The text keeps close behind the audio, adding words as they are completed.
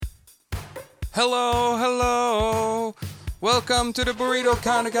Hello, hello. Welcome to the Burrito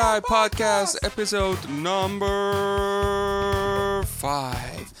Kinda Guy podcast, episode number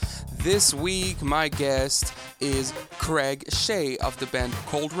 5. This week, my guest is Craig Shea of the band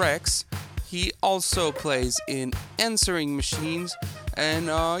Cold Rex. He also plays in Answering Machines, and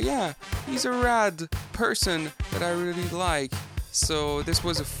he's a rad person that I really like. So this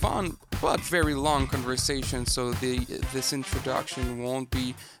was a fun but very long conversation, so this introduction won't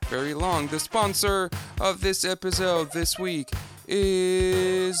be very long. The sponsor of this episode this week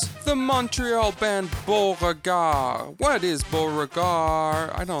is the Montreal band Beauregard. What is Beauregard?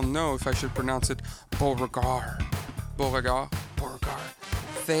 I don't know if I should pronounce it Beauregard. Beauregard.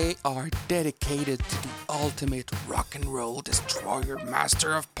 They are dedicated to the ultimate rock and roll destroyer,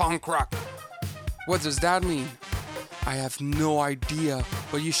 master of punk rock. What does that mean? I have no idea,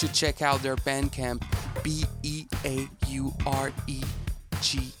 but you should check out their Bandcamp,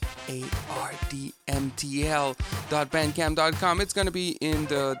 BEAUREGARDMTL.bandcamp.com. It's going to be in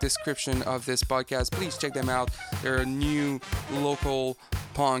the description of this podcast. Please check them out. They're a new local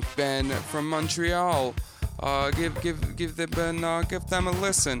punk band from Montreal. Give them a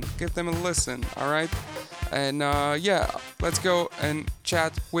listen. Give them a listen, all right? And let's go and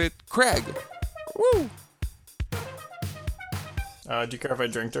chat with Craig. Woo! Do you care if I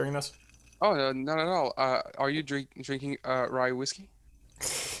drink during this? Oh, not at all. Are you drinking rye whiskey?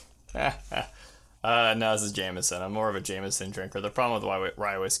 No, this is Jameson. I'm more of a Jameson drinker. The problem with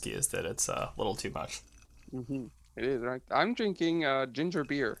rye whiskey is that it's a little too much. Mm-hmm. It is, right? I'm drinking ginger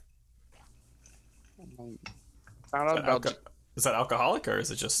beer. Is that alcoholic or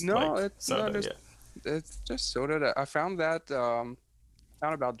is it just soda? It's just soda. I found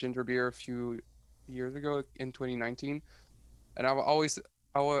about ginger beer a few years ago in 2019. And I always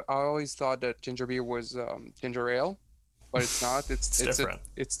thought that ginger beer was ginger ale, but it's not. It's different.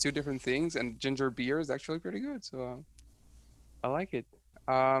 It's two different things, and ginger beer is actually pretty good. So I like it.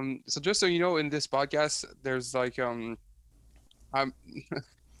 So just so you know, in this podcast, there's like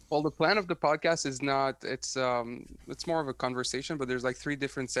well, the plan of the podcast is not. It's more of a conversation, but there's like 3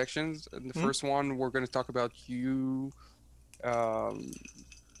 different sections. And the first one, we're going to talk about you.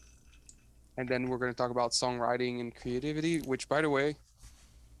 And then we're going to talk about songwriting and creativity, which, by the way, I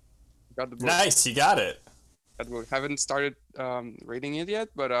got the book. Nice, you got it. I haven't started reading it yet,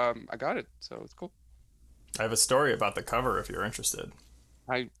 but I got it, so it's cool. I have a story about the cover if you're interested.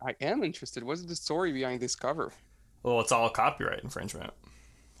 I am interested. What's the story behind this cover? Well, it's all copyright infringement.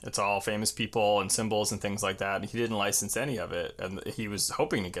 It's all famous people and symbols and things like that. He didn't license any of it, and he was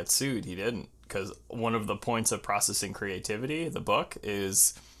hoping to get sued. He didn't, because one of the points of processing creativity, the book,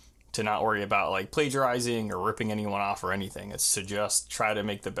 is to not worry about like plagiarizing or ripping anyone off or anything. It's to just try to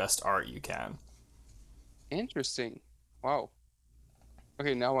make the best art you can. Interesting. Wow.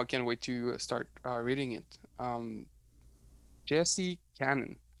 Okay, now I can't wait to start reading it. Jesse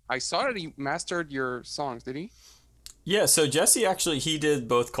Cannon. I saw that he mastered your songs, did he? Yeah, so Jesse actually, he did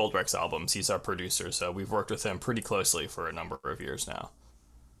both Cold Rex albums. He's our producer, so we've worked with him pretty closely for a number of years now.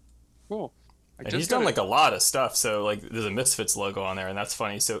 Cool. And he's done like a lot of stuff. So like there's a Misfits logo on there, and that's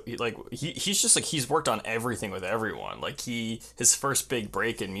funny. So he's just like, he's worked on everything with everyone. Like his first big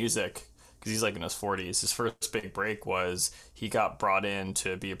break in music, because he's like in his 40s, his first big break was he got brought in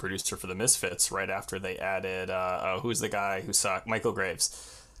to be a producer for the Misfits right after they added who's the guy who sucked? Michael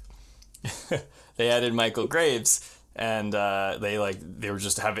Graves. They added Michael Graves. And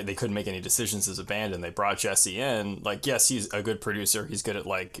they couldn't make any decisions as a band, and they brought Jesse in. Like, yes, he's a good producer, he's good at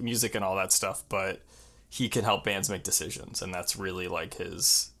like music and all that stuff, but he can help bands make decisions, and that's really like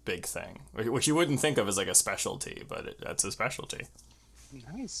his big thing, which you wouldn't think of as like a specialty, but that's a specialty.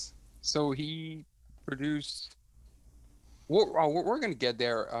 Nice. So he produced. We're gonna get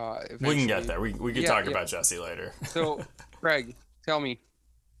there. Eventually. We can get there. We can talk about Jesse later. So, Craig, tell me.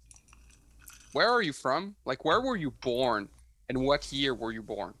 Where are you from? Like, where were you born? And what year were you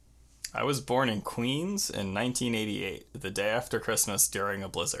born? I was born in Queens in 1988, the day after Christmas during a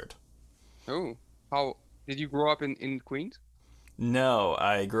blizzard. Oh, how did you grow up in Queens? No,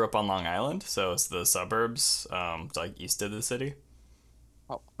 I grew up on Long Island, so it's the suburbs, like east of the city.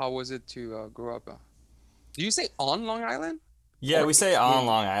 How was it to grow up? Do you say on Long Island? Yeah, we say on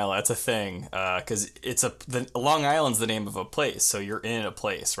Long Island. That's a thing, because Long Island's the name of a place, so you're in a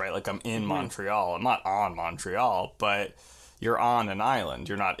place, right? Like I'm in Montreal. I'm not on Montreal, but you're on an island.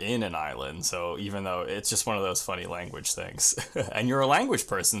 You're not in an island. So even though it's just one of those funny language things, and you're a language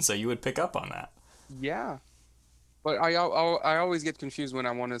person, so you would pick up on that. Yeah, but I always get confused when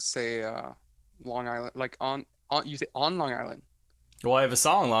I want to say Long Island, like on you say on Long Island. Well, I have a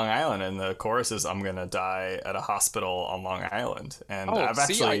song, Long Island, and the chorus is "I'm gonna die at a hospital on Long Island," and I've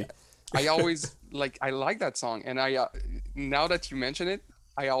actually. I always I like that song, and I now that you mention it,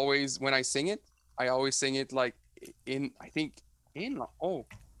 I always when I sing it, I always sing it like in I think in oh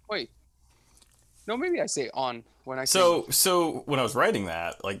wait no maybe I say on when I sing. So when I was writing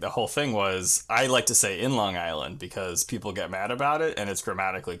that, like the whole thing was I like to say in Long Island because people get mad about it and it's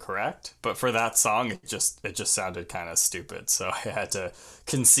grammatically correct. But for that song, it just sounded kind of stupid. So I had to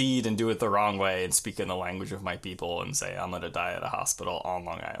concede and do it the wrong way and speak in the language of my people and say I'm gonna die at a hospital on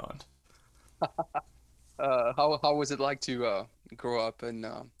Long Island. How was it like to grow up in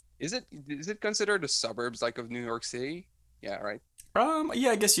is it considered the suburbs like of New York City? Yeah, right.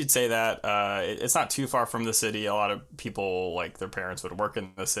 Yeah, I guess you'd say that. It's not too far from the city. A lot of people, like their parents, would work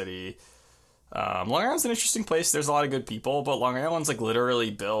in the city. Long Island's an interesting place. There's a lot of good people, but Long Island's like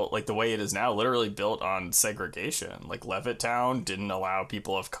literally built, like the way it is now, literally built on segregation. Like Levittown didn't allow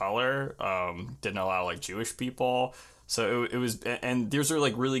people of color, didn't allow like Jewish people. So it was, and these are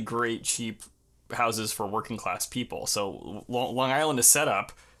like really great, cheap houses for working class people. So Long Island is set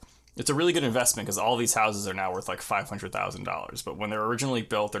up, it's a really good investment because all these houses are now worth like $500,000. But when they're originally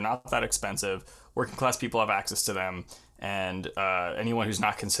built, they're not that expensive. Working class people have access to them, and anyone who's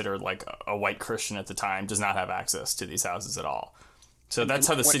not considered like a white Christian at the time does not have access to these houses at all. So And that's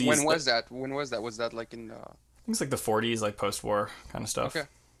how the city when is. was that? When was that? Was that like in I think it's like the 40s, like post-war kind of okay. stuff.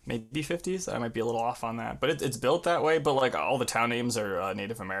 Maybe 50s. I might be a little off on that, but it's built that way. But like all the town names are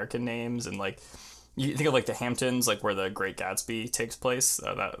Native American names, and like you think of like the Hamptons, like where the Great Gatsby takes place.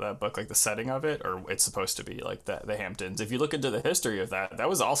 That book, like the setting of it, or it's supposed to be like the Hamptons. If you look into the history of that, that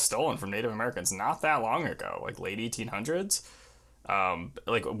was all stolen from Native Americans not that long ago, like late 1800s.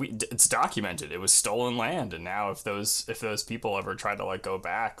 It's documented. It was stolen land, and now if those people ever try to like go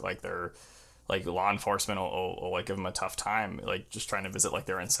back, like they're like law enforcement will like give them a tough time, like just trying to visit like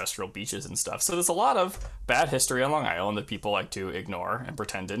their ancestral beaches and stuff. So there's a lot of bad history on Long Island that people like to ignore and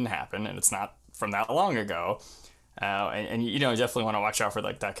pretend didn't happen, and it's not from that long ago. And you know, definitely want to watch out for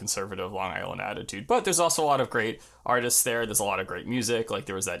like that conservative Long Island attitude. But there's also a lot of great artists there. There's a lot of great music. Like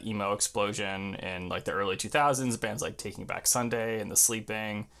there was that emo explosion in like the early 2000s. Bands like Taking Back Sunday and The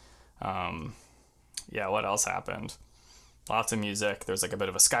Sleeping. Yeah, what else happened? Lots of music. There's like a bit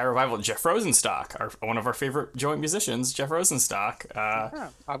of a Sky revival. Jeff Rosenstock, one of our favorite joint musicians, Jeff Rosenstock.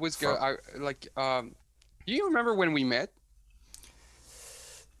 Yeah, I was go. From, I Do you remember when we met?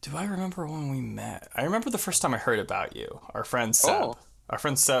 do I remember when we met? I remember the first time I heard about you. Oh, Our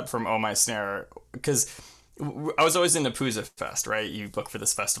friend Seb from Oh My Snare, because I was always into Pooza Fest, right? You book for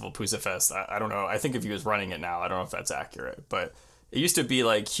this festival, Pooza Fest. I don't know. I think of you as running it now. I don't know if that's accurate, but it used to be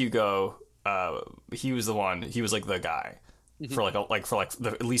like Hugo. He was the one. He was like the guy mhm. for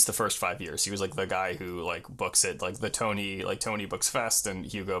at least the first 5 years. He was like the guy who like books it, like the Tony books Fest and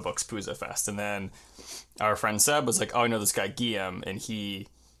Hugo books Pooza Fest, and then our friend Seb was like, oh, I know this guy Guillaume, and he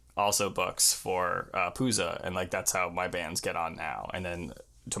also books for Pooza, and like that's how my bands get on now. And then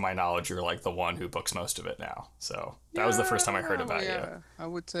to my knowledge, you're like the one who books most of it now. So that was the first time I heard Yeah, well, about you. yeah. I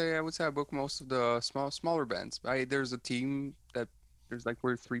would say I book most of the smaller bands. There's a team that there's like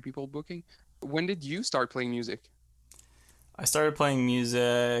we're three people booking. When did you start playing music? I started playing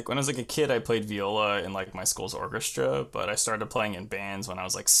music when I was like a kid. I played viola in like my school's orchestra, but I started playing in bands when I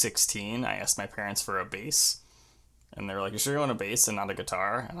was like 16. I asked my parents for a bass, and they were like, "You sure you want a bass and not a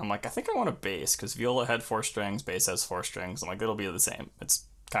guitar?" And I'm like, "I think I want a bass because viola had four strings, bass has four strings." I'm like, "It'll be the same. It's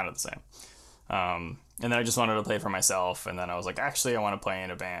kind of the same." And then I just wanted to play for myself, and then I was like, "Actually, I want to play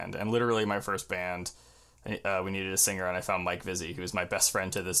in a band." And literally, my first band, we needed a singer, and I found Mike Vizzy, who's my best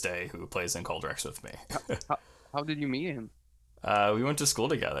friend to this day, who plays in Cold Rex with me. How, how, how did you meet him? We went to school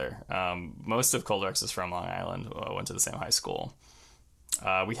together. Most of Cold Rex is from Long Island. Went to the same high school.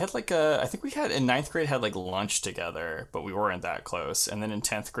 We had like I think we had in ninth grade had like lunch together, but we weren't that close. And then in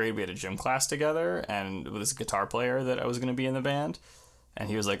 10th grade, we had a gym class together, and with this guitar player that I was going to be in the band. And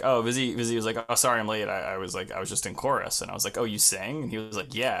he was like, "Oh, Vizzy was like, oh, sorry, I'm late. I was like, I was just in chorus." And I was like, "Oh, you sing?" And he was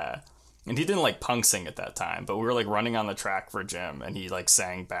like, "Yeah." And he didn't like punk sing at that time, but we were like running on the track for gym, and he like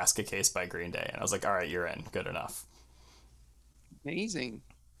sang "Basket Case" by Green Day, and I was like, "All right, you're in. Good enough." Amazing.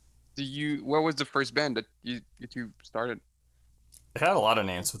 What was the first band that you started? It had a lot of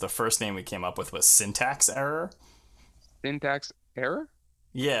names, but the first name we came up with was Syntax Error. Syntax Error?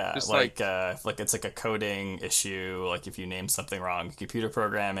 Yeah, Just like like it's like a coding issue. Like if you name something wrong, in computer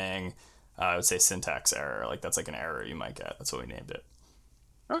programming, I would say syntax error. Like that's like an error you might get. That's what we named it.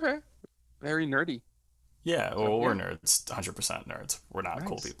 okay, very nerdy. Yeah, So well, we're yeah, nerds, 100% nerds. We're not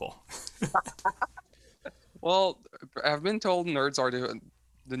cool nice. people. Well, I've been told nerds are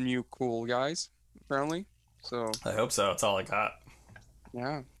the new cool guys, apparently. So I hope so. That's all I got.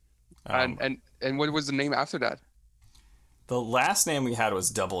 yeah. Um, And what was the name after that? The last name we had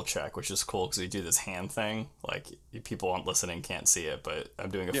was Double Check, which is cool because we do this hand thing. Like people listening can't see it, but I'm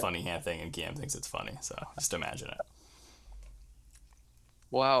doing a Yeah. funny hand thing, and Guillaume thinks it's funny. So just imagine it.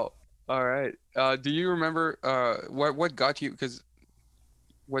 Wow. All right. Do you remember what got you? Because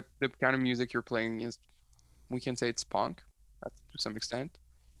what the kind of music you're playing is, we can say it's punk, to some extent.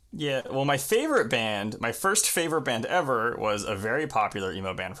 Yeah, well, my favorite band, my first favorite band ever, was a very popular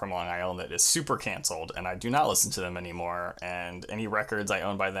emo band from Long Island that is super canceled, and I do not listen to them anymore. And any records I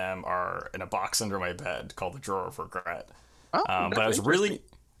own by them are in a box under my bed called the Drawer of Regret. Oh, But I that's was interesting. really,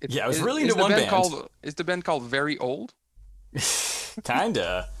 yeah, I was really into Is the one band band, called Very Old?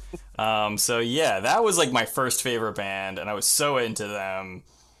 kinda. So yeah, that was like my first favorite band, and I was so into them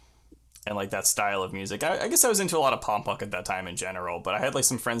and like that style of music. I guess I was into a lot of pop punk at that time in general, but I had like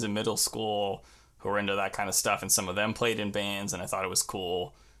some friends in middle school who were into that kind of stuff, and some of them played in bands, and I thought it was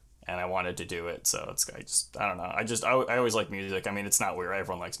cool, and I wanted to do it. So I don't know. I always like music. I mean, it's not weird.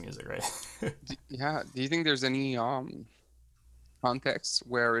 Everyone likes music, right? Yeah. Do you think there's any context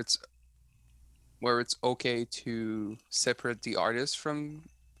where it's okay to separate the artist from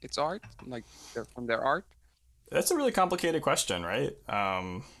its art, like from their art? That's a really complicated question, right?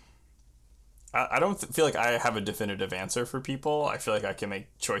 I don't feel like I have a definitive answer for people. I feel like I can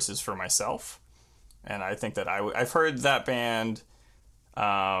make choices for myself, and I think that I've heard that band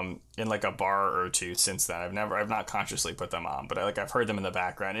in like a bar or two since then. I've not consciously put them on, but I've heard them in the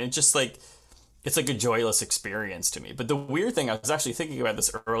background, and it just like it's like a joyless experience to me. But the weird thing, I was actually thinking about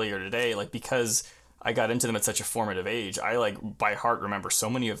this earlier today, like because I got into them at such a formative age, I like by heart remember so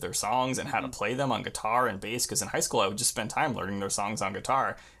many of their songs and how to Hmm. play them on guitar and bass. Because in high school, I would just spend time learning their songs on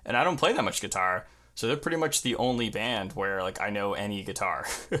guitar, and I don't play that much guitar. So they're pretty much the only band where like I know any guitar.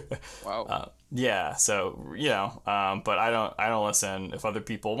 Wow. Yeah, so but I don't listen if other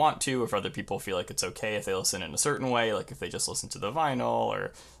people want to, if other people feel like it's okay if they listen in a certain way, like if they just listen to the vinyl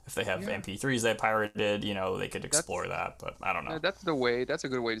or if they have Yeah, MP3s they pirated, they could that's explore that, but I don't know. that's the way. That's a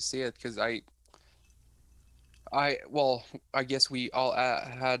good way to see it. Because well, I guess we all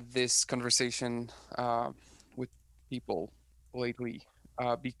had this conversation with people lately,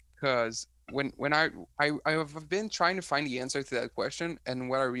 because when I've been trying to find the answer to that question, and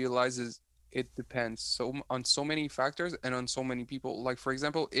what I realize is it depends on so many factors and on so many people. Like for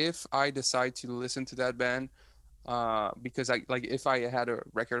example, if I decide to listen to that band, because I like if I had a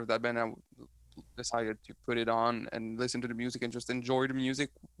record of that band, I decided to put it on and listen to the music and just enjoy the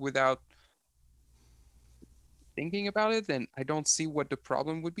music without thinking about it, then I don't see what the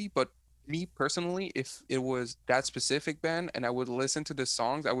problem would be. But me personally, if it was that specific band and I would listen to the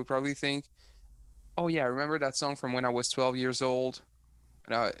songs, I would probably think, oh yeah, I remember that song from when I was 12 years old.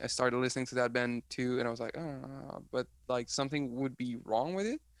 And I started listening to that band too, and I was like, but like something would be wrong with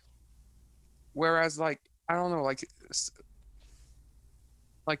it. Whereas like I don't know, like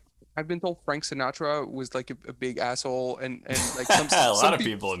I've been told Frank Sinatra was like a big asshole, and like A lot some of people.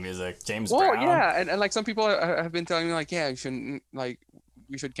 people in music. James Well, Brown. yeah, and like some people have been telling me like, yeah, you shouldn't like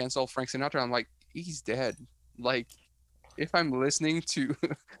we should cancel Frank Sinatra. I'm like, he's dead. Like, if I'm listening to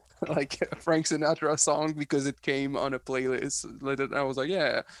like a Frank Sinatra song because it came on a playlist, I was like,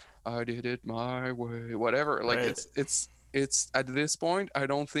 yeah, I did it my way, whatever. Like, Right. it's at this point, I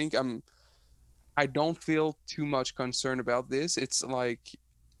don't feel too much concern about this. It's like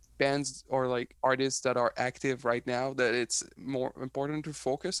bands or like artists that are active right now that it's more important to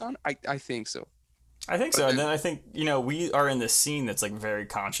focus on. I think so. I think But so. And then, then I think, we are in this scene that's like very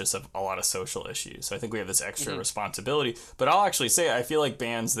conscious of a lot of social issues. So I think we have this extra mhm, responsibility. But I'll actually say, I feel like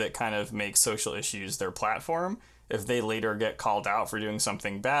bands that kind of make social issues their platform, if they later get called out for doing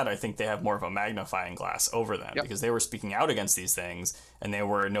something bad, I think they have more of a magnifying glass over them yep. because they were speaking out against these things and they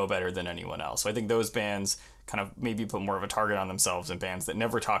were no better than anyone else. So I think those bands kind of maybe put more of a target on themselves, and bands that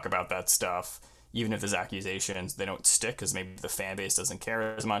never talk about that stuff, even if there's accusations, they don't stick because maybe the fan base doesn't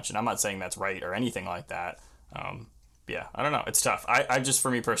care as much. And I'm not saying that's right or anything like that. Um, yeah, I don't know. It's tough. I just,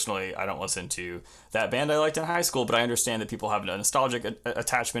 for me personally, I don't listen to that band I liked in high school, but I understand that people have a nostalgic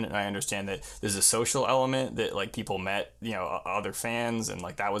attachment, and I understand that there's a social element that like people met, other fans, and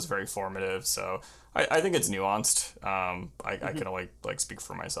like that was very formative. So I think it's nuanced. I Mhm. can like speak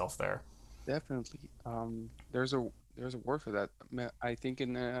for myself there. Definitely. There's a word for that. I think it's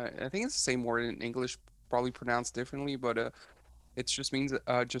the same word in English, probably pronounced differently, but just means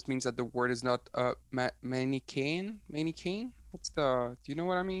that the word is not Manichaean. Do you know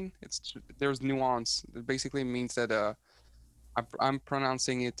what I mean? There's nuance. It basically means that I'm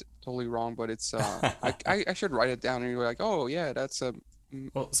pronouncing it totally wrong, but it's I should write it down and you're like, oh yeah, that's a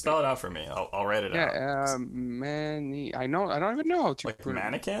m- Well, spell it out for me. I'll write it out. yeah, many. I don't even know how to Like pronounce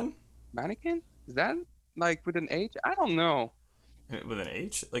mannequin. mannequin. Is that? Like with an H? I don't know. With an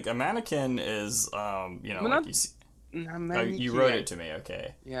H? Like a mannequin is, But like not, you see. not Oh, you wrote Manichae. it to me.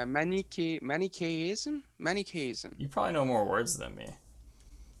 Okay. Yeah, Manichaeism? Manichaeism. You probably know more words than me.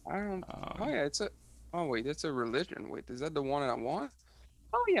 I don't. Oh Um, yeah, it's a. Oh wait, that's a religion. Wait, is that the one I want?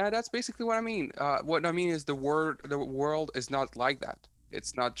 Oh yeah, that's basically what I mean. What I mean is the world is not like that.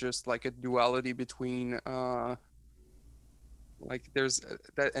 It's not just like a duality between like there's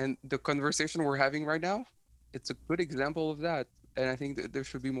that and the conversation we're having right now. It's a good example of that, and I think that there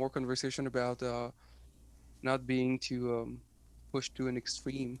should be more conversation about not being too pushed to an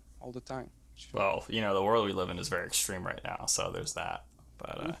extreme all the time. well, the world we live in is very extreme right now, so there's that.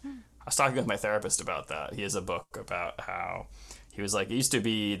 But Mhm. I was talking with my therapist about that. He has a book about how he was like, it used to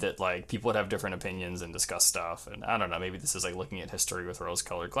be that like people would have different opinions and discuss stuff, and I don't know, maybe this is like looking at history with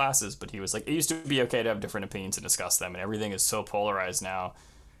rose-colored glasses, but he was like, it used to be okay to have different opinions and discuss them, and everything is so polarized now.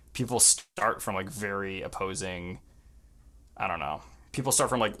 People start from like very opposing, I don't know. People start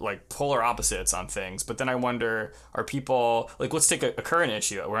from like polar opposites on things, but then I wonder, are people like, let's take a current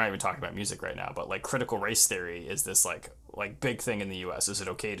issue. We're not even talking about music right now, but like critical race theory is this like big thing in the U.S. Is it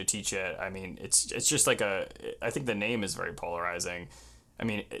okay to teach it? I mean, it's just like a. I think the name is very polarizing. I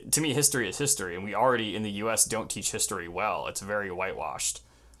mean, to me, history is history, and we already in the U.S. don't teach history well. It's very whitewashed.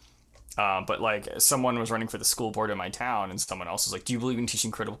 But like someone was running for the school board in my town, and someone else was like, "Do you believe in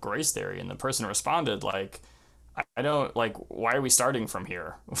teaching critical race theory?" And the person responded like, "I don't like. Why are we starting from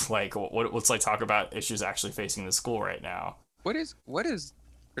here? Like, let's like talk about issues actually facing the school right now." What is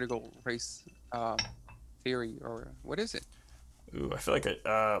critical race theory or what is it? Ooh, I feel like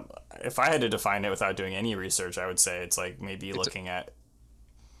if I had to define it without doing any research, I would say it's like maybe It's looking at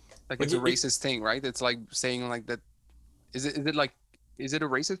like like it's a racist thing, right? It's like saying like that. Is it like is it a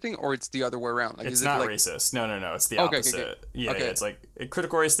racist thing or it's the other way around? Like is it's it not like racist. No, no, no. It's the okay, okay, okay, opposite. Yeah, yeah. okay. It's like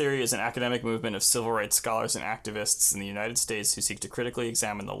critical race theory is an academic movement of civil rights scholars and activists in the United States who seek to critically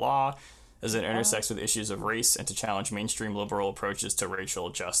examine the law as it intersects with issues of race and to challenge mainstream liberal approaches to racial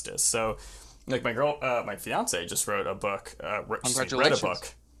justice. So, like my fiance just wrote a book. She read a Congratulations.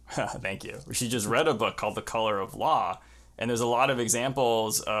 book. Thank you. She just read a book called The Color of Law, and there's a lot of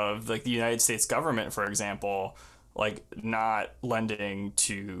examples of like the United States government, for example, like not lending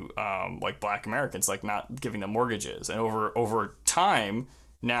to like Black Americans, like not giving them mortgages, and over time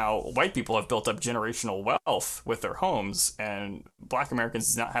now white people have built up generational wealth with their homes, and Black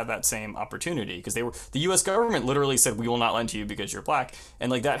Americans did not have that same opportunity because the U.S. government literally said we will not lend to you because you're Black,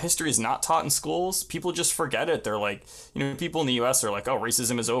 and like that history is not taught in schools. People just forget it. They're like, people in the U.S. are like, oh,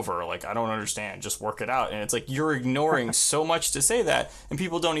 racism is over. Like, I don't understand. Just work it out. And it's like you're ignoring so much to say that, and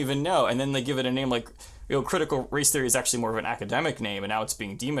people don't even know. And then they give it a name like, critical race theory is actually more of an academic name, and now it's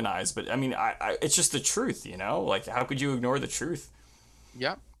being demonized. But I mean, it's just the truth, Like, how could you ignore the truth?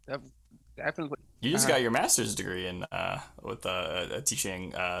 Yeah, definitely. You just Uh, got your master's degree in with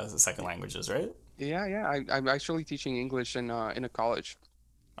teaching second languages, right? yeah, yeah. I'm actually teaching English in a college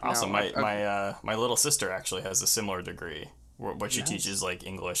Awesome. now. My little sister actually has a similar degree, but she Nice. teaches like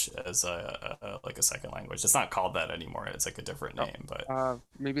English as like a second language. It's not called that anymore. It's like a different Oh, name, but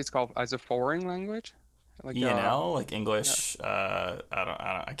maybe it's called as a foreign language, like ENL, like yeah. English.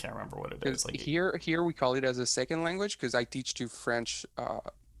 I can't remember what it 'Cause is. Like, here we call it as a second language because I teach to French,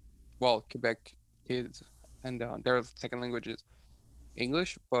 well, Quebec kids, and their second language is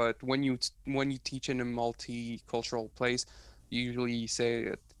English. But when you teach in a multicultural place, you usually say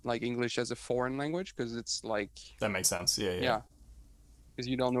it like English as a foreign language because it's like that makes sense. Yeah, yeah. yeah, because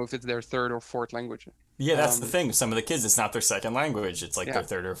you don't know if it's their third or fourth language. Yeah, that's the Um, thing. Some of the kids, it's not their second language. It's like yeah, their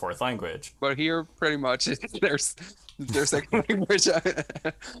third or fourth language. but here pretty much it's their second language.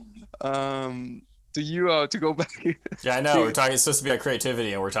 Um, do you to go back Yeah, I know. We're to talking. It's supposed to be about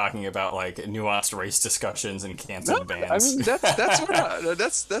creativity, and we're talking about like nuanced race discussions and no, canceled I bands. mean that's what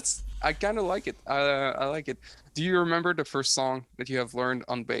that's I kind of like it. I like it. Do you remember the first song that you have learned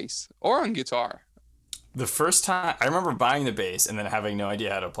on bass or on guitar? The first time I remember buying the bass and then having no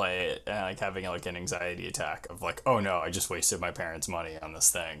idea how to play it, and like having like an anxiety attack of like, oh no, I just wasted my parents' money on this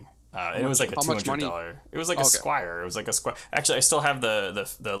thing. And it was like a How two much hundred money? dollar. It was like a Okay, Squire. It was like a Squire. Actually, I still have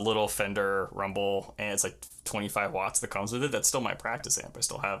the little Fender Rumble, and it's like 25 watts that comes with it. That's still my practice amp. I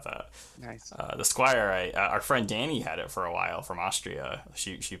still have that. nice. The Squire, our friend Danny had it for a while from Austria.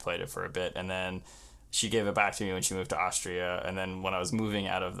 She played it for a bit, and then she gave it back to me when she moved to Austria. And then when I was moving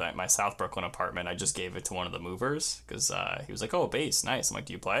out of my South Brooklyn apartment, I just gave it to one of the movers because he was like, "Oh, bass, nice." I'm like,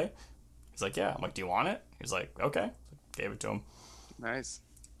 "Do you play?" He's like, "Yeah." I'm like, "Do you want it?" He's like, "Okay." Gave it to him. Nice.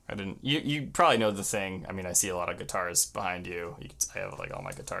 I didn't. You probably know the thing. I mean, I see a lot of guitars behind you. I have like all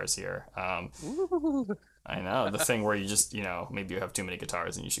my guitars here. Ooh. I know the thing where you just maybe you have too many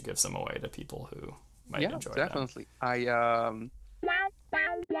guitars and you should give some away to people who might Yeah, enjoy them. definitely. I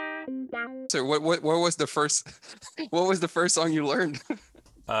So what was the first what was the first song you learned?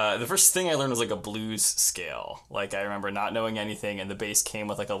 The first thing I learned was like a blues scale. Like I remember not knowing anything, and the bass came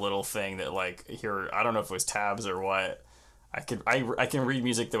with like a little thing that like here I don't know if it was tabs or what. I can read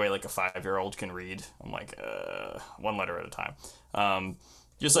music the way like a 5-year-old can read. I'm like one letter at a time.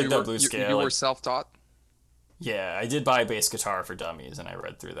 Just So like that blues you scale. were Like self-taught? yeah, I did buy Bass Guitar for Dummies, and I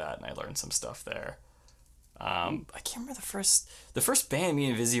read through that and I learned some stuff there. Mm, I can't remember the first band me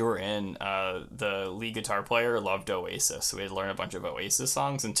and Vizzy were in. The lead guitar player loved Oasis, so we had to learn a bunch of Oasis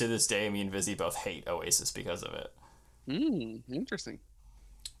songs. And to this day, me and Vizzy both hate Oasis because of it. interesting.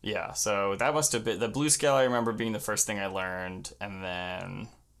 Yeah, so that must have been the blues scale. I remember being the first thing I learned, and then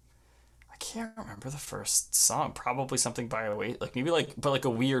I can't remember the first song. Probably something by Oasis, like maybe like but like a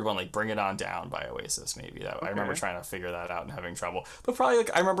weird one, like "Bring It On Down" by Oasis. Maybe that I remember Okay. trying to figure that out and having trouble. But probably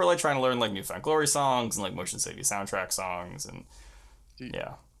like I remember like trying to learn like New Found Glory songs and like Motion City soundtrack songs and Do-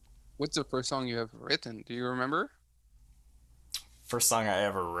 yeah. What's the first song you have written? Do you remember? First song I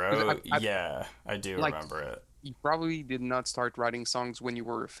ever 'Cause wrote, I yeah, I do like remember it. you probably did not start writing songs when you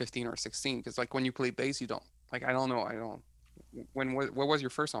were 15 or 16 because like when you play bass you don't. Like I don't know, I don't. What was your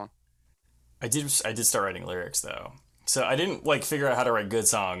first song? I did start writing lyrics though. So I didn't like figure out how to write good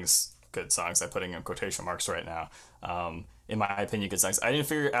songs. Good songs. I'm putting in quotation marks right now. In my opinion, good songs. I didn't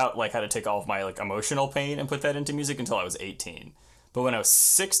figure out like how to take all of my like emotional pain and put that into music until I was 18. But when I was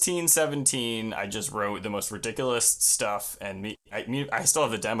 16, 17, I just wrote the most ridiculous stuff, and I still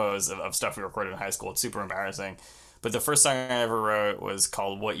have the demos of stuff we recorded in high school. It's super embarrassing. But the first song I ever wrote was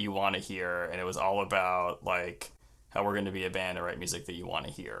called "What You Want to Hear," and it was all about like how we're going to be a band and write music that you want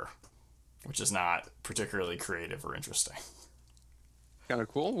to hear, which is not particularly creative or interesting. Kind of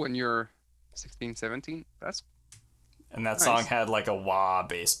cool when you're 16, 17. That's And that song nice. had like a wah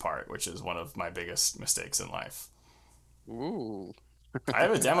bass part, which is one of my biggest mistakes in life. Ooh. I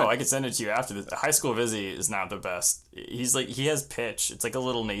have a demo. I could send it to you after this. High School Vizzy is not the best. He's like he has pitch. It's like a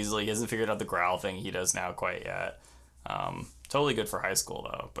little nasally. He hasn't figured out the growl thing he does now quite yet. Totally good for high school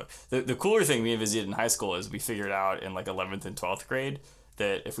though. But the cooler thing me and Vizzy did in high school is we figured out in like 11th and 12th grade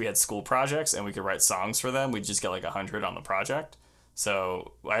that if we had school projects and we could write songs for them, we'd just get like 100 on the project.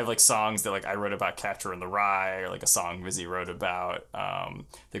 So I have like songs that like I wrote about Catcher in the Rye, or like a song Vizzy wrote about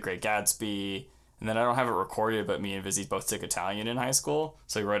The Great Gatsby. And then I don't have it recorded, but me and Vizzy both took Italian in high school,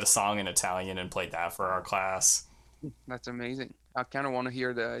 so we wrote a song in Italian and played that for our class. That's amazing. I kind of want to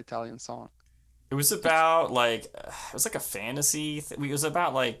hear the Italian song. It was about like it was like a fantasy. It was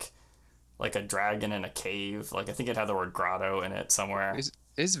about like a dragon in a cave. Like I think it had the word grotto in it somewhere.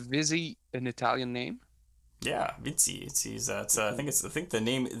 Is Vizzy an Italian name? Yeah, Vizzy. It's that's Okay. I think the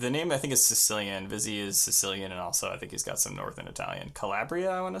name I think is Sicilian. Vizzy is Sicilian, and also I think he's got some Northern Italian.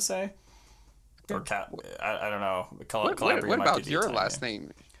 Calabria, I want to say, or Okay. Cat. I don't know. Calabria What might be about the your Italian last name.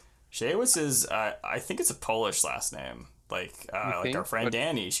 name? Shaywas is I think it's a Polish last name. You Like our think? friend But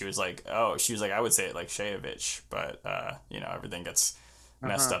Danny, she was like I would say it like Shayevich, but everything gets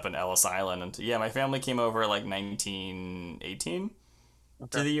messed uh-huh. up in Ellis Island. And yeah, my family came over like 1918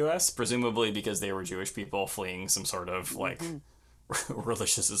 Okay. to the U.S. presumably because they were Jewish people fleeing some sort of like Hmm.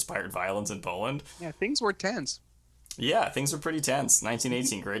 religious inspired violence in Poland. Yeah, things were tense. Yeah, things were pretty tense.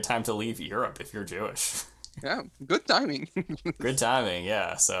 1918, great time to leave Europe if you're Jewish. Yeah, good timing. Good timing,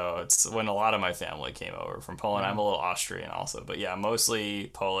 yeah. So it's when a lot of my family came over from Poland. I'm Yeah, a little Austrian also, but yeah, mostly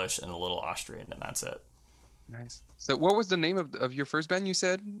Polish and a little Austrian, and that's it. nice. So what was the name of your first band you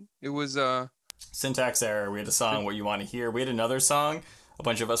said? It was Syntax error. We had a song "What You Want to Hear." We had another song. A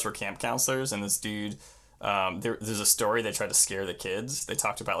bunch of us were camp counselors, and this dude. There's a story they tried to scare the kids. They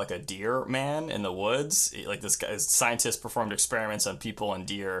talked about like a deer man in the woods. Like this guy, scientist performed experiments on people and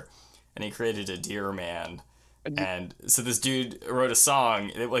deer, and he created a deer man. and And so this dude wrote a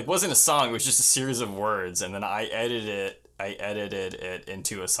song. It like wasn't a song. It was just a series of words, and then I edited it. I edited it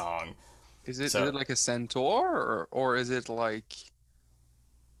into a song. is So it like a centaur or is it like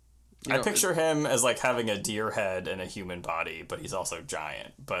you I know picture him as like having a deer head and a human body, but he's also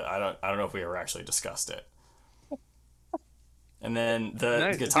giant. But I don't know if we ever actually discussed it. And then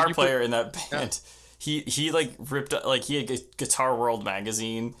the nice. Did guitar you put player in that yeah. band, he like ripped like he had Guitar World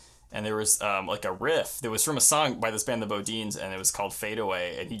magazine, and there was like a riff that was from a song by this band, the Bodines, and it was called Fade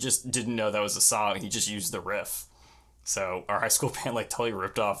Away, and he just didn't know that was a song. He just used the riff. So our high school band like totally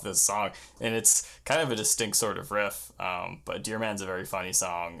ripped off this song, and it's kind of a distinct sort of riff. But Dear Man's a very funny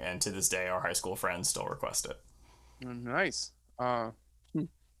song, and to this day, our high school friends still request it. Nice. Hmm,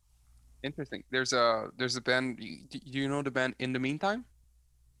 interesting. There's a band. Do you know the band In the Meantime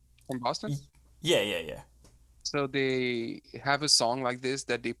from Boston? Yeah, yeah, yeah. So they have a song like this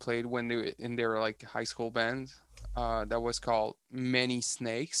that they played when they were in their like high school band. That was called "Many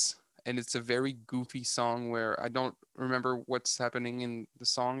Snakes," and it's a very goofy song where I don't remember what's happening in the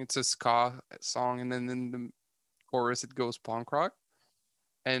song. It's a ska song, and then in the chorus it goes punk rock,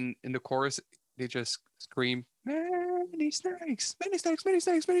 and in the chorus they just scream "Many snakes, many snakes, many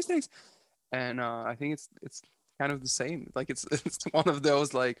snakes, many snakes," and I think it's kind of the same. Like it's one of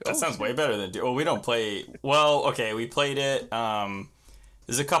those like, That oh sounds way shit. better than. Well, we don't play. Well, okay, we played it.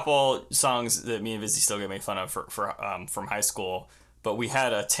 There's a couple songs that me and Vizzy still get made fun of from high school, but we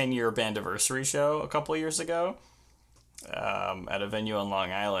had a 10-year bandiversary show a couple of years ago at a venue on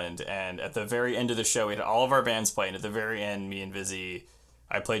Long Island, and at the very end of the show, we had all of our bands play, and at the very end, me and Vizzy,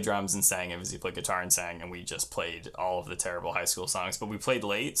 I played drums and sang, and Vizzy played guitar and sang, and we just played all of the terrible high school songs. But we played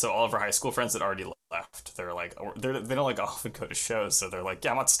late, so all of our high school friends had already left. They're like, they don't like often go to shows, so they're like,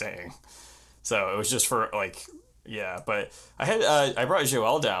 yeah, I'm not staying. So it was just for like, yeah. But I brought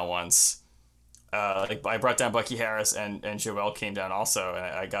Joel down once. Like I brought down Bucky Harris and Joel came down also, and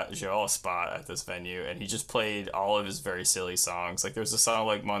I got Joel a spot at this venue, and he just played all of his very silly songs. Like there's a song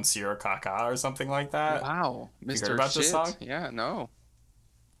like Monsieur Caca or something like that. Wow, Have you heard Mr. about this song? Shit. Yeah, no.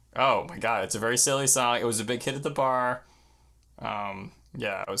 Oh my god, it's a very silly song. It was a big hit at the bar.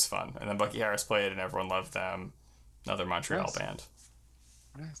 Yeah, it was fun. And then Bucky Harris played, and everyone loved them. Another Montreal Nice. band.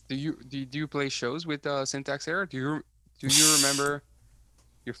 Nice. Do you play shows with Syntax Error? Do you remember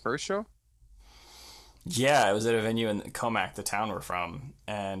your first show? Yeah, it was at a venue in Comac, the town we're from,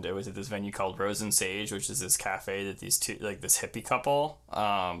 and it was at this venue called Rose and Sage, which is this cafe that these two, like this hippie couple,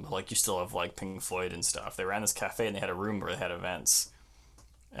 like you still have like Pink Floyd and stuff. They ran this cafe and they had a room where they had events,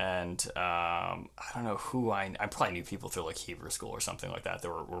 and I don't know who I probably knew people through like Hebrew school or something like that. They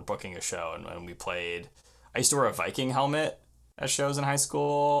were booking a show, and we played. I used to wear a Viking helmet at shows in high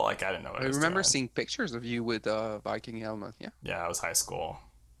school. Like I didn't know what I I was remember doing. seeing pictures of you with Viking helmet. Yeah. Yeah, I was high school.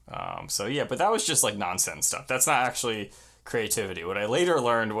 So yeah, but that was just like nonsense stuff. That's not actually creativity. What I later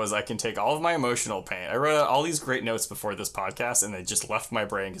learned was I can take all of my emotional pain. I wrote out all these great notes before this podcast, and they just left my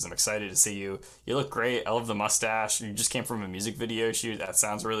brain because I'm excited to see you. You look great. I love the mustache. You just came from a music video shoot. That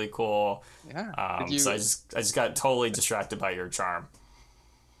sounds really cool. Yeah. Did So you I just got totally distracted by your charm.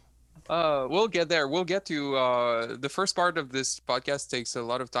 we'll get there. We'll get to the first part of this podcast takes a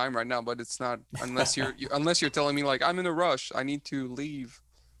lot of time right now, but it's not unless unless you're telling me like I'm in a rush. I need to leave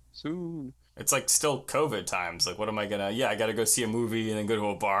soon. It's like still COVID times. Like, what am I gonna? Yeah, I gotta go see a movie and then go to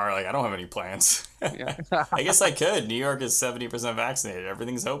a bar. Like, I don't have any plans. Yeah. I guess I could. New York is 70% vaccinated.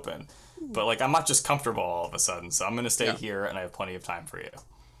 Everything's open. But like, I'm not just comfortable all of a sudden. So I'm gonna stay Yeah. here, and I have plenty of time for you.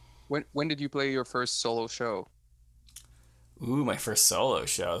 When did you play your first solo show? Ooh, my first solo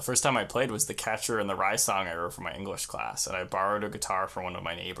show. The first time I played was the Catcher in the Rye song I wrote for my English class, and I borrowed a guitar from one of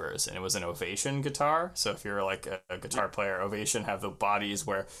my neighbors, and it was an Ovation guitar. So if you're like a guitar player, Ovation have the bodies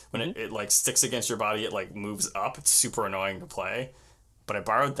where when Hmm. it like sticks against your body, it like moves up. It's super annoying to play. But I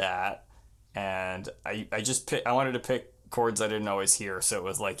borrowed that, and I wanted to pick chords I didn't always hear, so it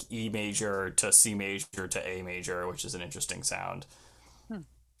was like E major to C major to A major, which is an interesting sound. Hmm.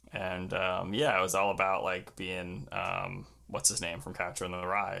 And yeah, it was all about like being what's his name from Catcher in the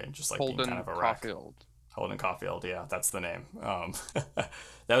Rye, and just like being kind Holden of a wreck. Caulfield. Holden Caulfield, yeah, that's the name.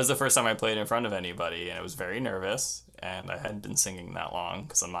 That was the first time I played in front of anybody, and it was very nervous. And I hadn't been singing that long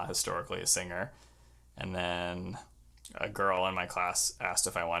because I'm not historically a singer. And then a girl in my class asked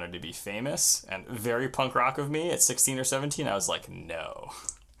if I wanted to be famous, and very punk rock of me at 16 or 17, I was like, no.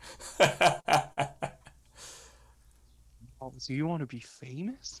 Oh, so you want to be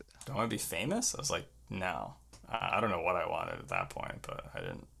famous? Don't want to be famous? I was like, no. I don't know what I wanted at that point, but I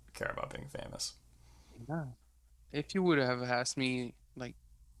didn't care about being famous. Yeah. If you would have asked me like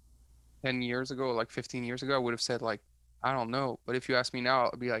 10 years ago, like 15 years ago, I would have said like, I don't know. But if you ask me now,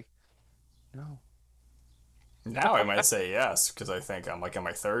 I'd be like, no. Now I might say yes because I think I'm like in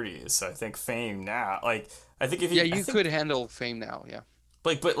my 30s. So I think fame now, like I think if Yeah, you, I you think could handle fame now. Yeah.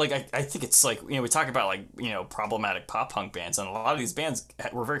 but like I think it's like we talk about like problematic pop punk bands, and a lot of these bands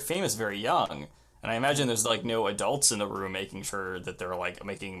were very famous very young, and I imagine there's like no adults in the room making sure that they're like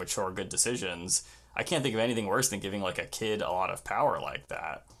making mature good decisions. I can't think of anything worse than giving like a kid a lot of power like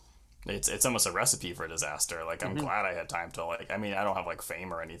that. It's almost a recipe for disaster. Like I'm Hmm. glad I had time to like. I mean, I don't have like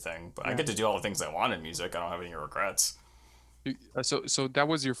fame or anything, but I Yeah. get to do all the things I want in music. I don't have any regrets. So that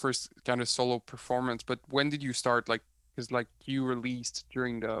was your first kind of solo performance, but when did you start like because like you released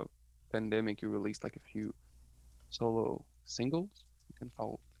during the pandemic, you released like a few solo singles, you can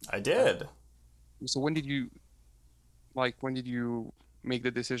call I that. did. So when did you make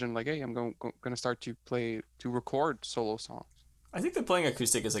the decision like, hey, I'm gonna start to record solo songs? I think that playing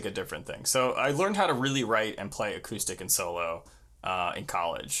acoustic is like a different thing. So I learned how to really write and play acoustic and solo in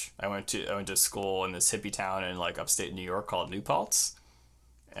college. I went to school in this hippie town in like upstate New York called New Paltz,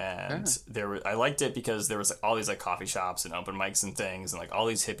 and Yeah. I liked it because there was like, all these like coffee shops and open mics and things and like all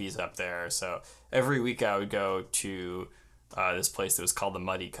these hippies up there. So every week I would go to this place that was called the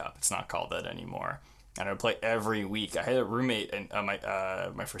Muddy Cup. It's not called that anymore. And I would play every week. I had a roommate in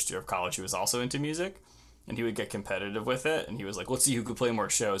my first year of college who was also into music, and he would get competitive with it. And he was like, "Let's see who could play more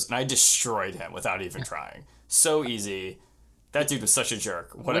shows." And I destroyed him without even trying. So easy. That dude was such a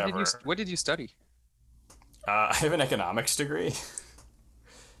jerk. Whatever. What did you study? I have an economics degree.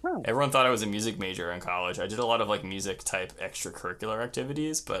 Oh. Everyone thought I was a music major in college. I did a lot of like music type extracurricular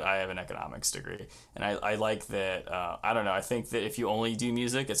activities, but I have an economics degree. And I like that. I don't know. I think that if you only do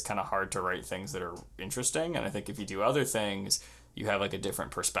music, it's kind of hard to write things that are interesting. And I think if you do other things, you have like a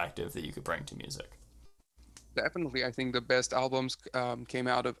different perspective that you could bring to music. Definitely, I think the best albums came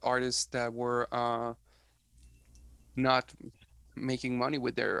out of artists that were not making money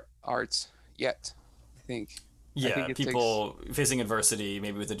with their arts yet. I think. I Yeah, think it takes. people facing adversity,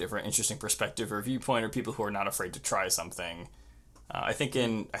 maybe with a different, interesting perspective or viewpoint, or people who are not afraid to try something. I think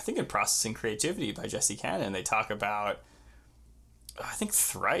in Processing Creativity by Jesse Cannon, they talk about I think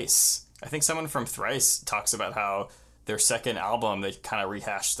Thrice. I think someone from Thrice talks about how their second album they kind of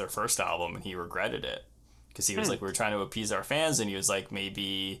rehashed their first album and he regretted it because he was Hmm. like we were trying to appease our fans and he was like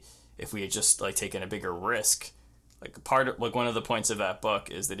maybe if we had just like taken a bigger risk like part of like one of the points of that book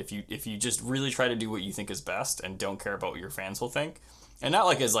is that if you just really try to do what you think is best and don't care about what your fans will think and not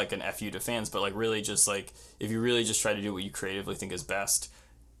like as like an fu to fans but like really just like if you really just try to do what you creatively think is best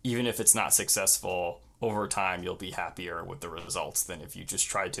even if it's not successful over time you'll be happier with the results than if you just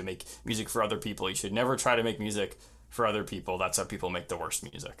tried to make music for other people. You should never try to make music for other people. That's how people make the worst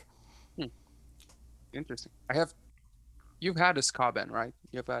music. Hmm. Interesting. I have. You've had a ska band, right?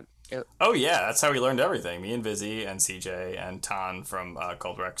 You've had. Oh yeah, that's how we learned everything. Me and Vizzy and CJ and Tan from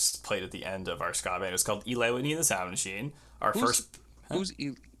Cold Rex played at the end of our ska band. It was called Eli Whitney and the Sound Machine. Our Who's first. Huh? who's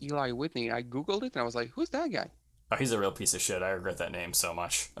Eli Whitney? I googled it and I was like, who's that guy? Oh, he's a real piece of shit. I regret that name so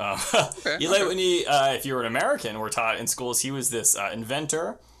much. Okay, Eli okay. Whitney, if you were an American, were taught in schools. He was this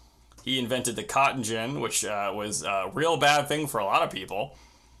inventor. He invented the cotton gin, which was a real bad thing for a lot of people.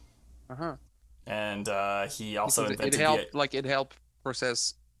 Uh-huh. And he also Because it invented the. helped, like it helped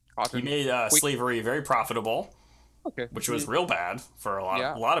process He cotton made quick. slavery very profitable, Okay. which was real bad for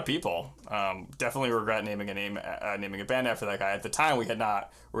Yeah. a lot of people. Definitely regret naming a band after that guy. At the time, we had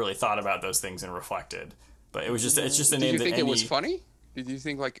not really thought about those things and reflected. But it's just a Did name you that think it was any. funny? Did you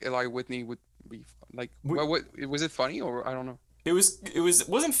think like Eli Whitney would be like We, what was it funny or I don't know? it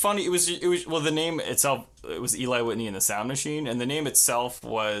wasn't funny. It was well the name itself it was Eli Whitney and the Sound Machine, and the name itself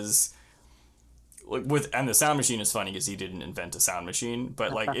was like with and the sound machine is funny because he didn't invent a sound machine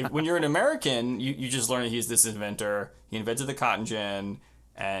but like when you're an American you just learn that he's this inventor. He invented the cotton gin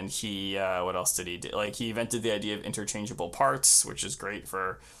and he what else did he do like he invented the idea of interchangeable parts which is great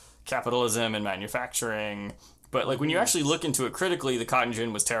for capitalism and manufacturing but like when you Hmm. actually look into it critically the cotton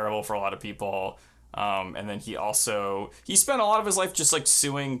gin was terrible for a lot of people and then he spent a lot of his life just like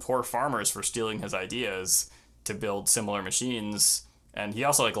suing poor farmers for stealing his ideas to build similar machines and he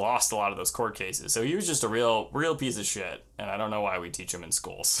also like lost a lot of those court cases. So he was just a real piece of shit. And I don't know why we teach him in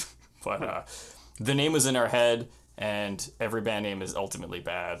schools. But the name was in our head, and every band name is ultimately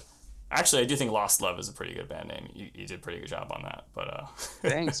bad. Actually, I do think Lost Love is a pretty good band name. You did a pretty good job on that. But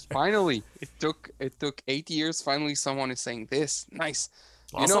Thanks. Finally, it took 8 years. Finally, someone is saying this. Nice.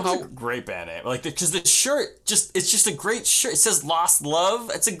 You Lost know Love is a how great band name. Like because the shirt it's just a great shirt. It says Lost Love.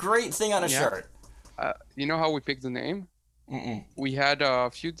 It's a great thing on a yeah. shirt. You know how we picked the name? Mm-mm. We had a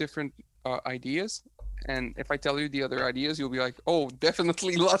few different ideas, and if I tell you the other ideas, you'll be like, "Oh,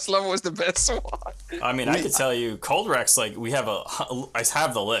 definitely Lost Love was the best one." I mean, I We could tell you, Cold Rex. Like we have I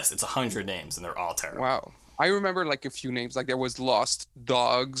have the list. It's 100 names, and they're all terrible. Wow. I remember like a few names. Like there was Lost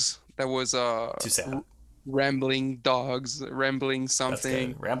Dogs. There was Too sad. Rambling Dogs, Rambling That's good.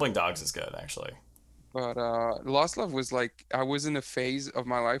 something. Rambling Dogs is good, actually. But Lost Love was like I was in a phase of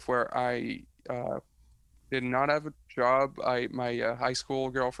my life where I did not have a job. My high school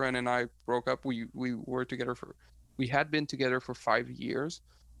girlfriend and I broke up. We were together for we had been together for 5 years.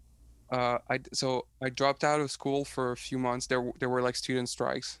 So I dropped out of school for a few months. There were like student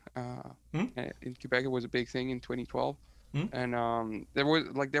strikes. Hmm? In Quebec, it was a big thing in 2012, Hmm? and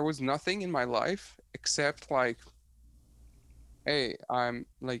there was nothing in my life except like, hey, I'm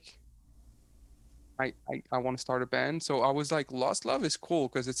like I want to start a band. So I was like, Lost Love is cool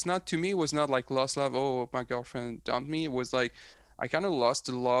because it's not to me. It was not like Lost Love. Oh, my girlfriend dumped me. It was like I kind of lost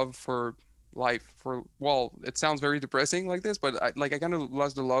the love for. life for, well, it sounds very depressing like this, but I kind of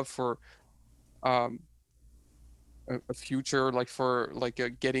lost the love for um a future, like for like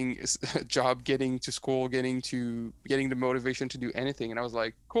getting a job, getting to school, getting the motivation to do anything. And I was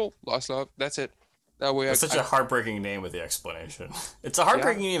like, cool, lost love, that's it. That way That's such I a heartbreaking name with the explanation. It's a yeah,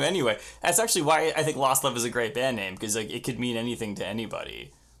 heartbreaking name anyway. That's actually why I think Lost Love is a great band name, because like it could mean anything to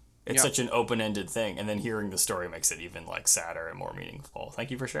anybody. It's yeah, such an open-ended thing, and then hearing the story makes it even like sadder and more meaningful.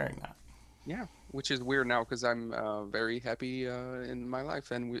 Thank you for sharing that. yeah, which is weird now because I'm very happy in my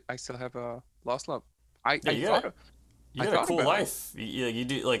life, and I still have a lost love. I Yeah, I thought you I got a thought cool about it. life. You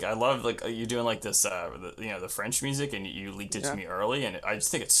do like I love like you doing like this the French music, and you leaked it to Yeah, me early, and I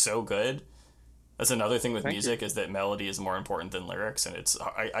just think it's so good. That's another thing with thank you. music is that melody is more important than lyrics, and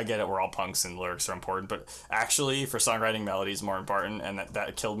I get it. We're all punks and lyrics are important, but actually for songwriting, melody is more important, and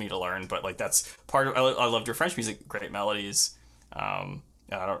that killed me to learn. But like that's part of I loved your French music, great melodies.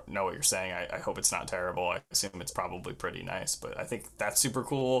 And I don't know what you're saying. I hope it's not terrible. I assume it's probably pretty nice, but I think that's super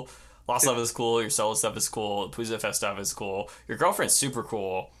cool. Lost It, Love is cool. Your solo stuff is cool. Puza Fest stuff is cool. Your girlfriend's super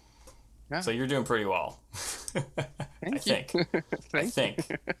cool. yeah, So you're doing pretty well. I thank you. think. I Thank you. think.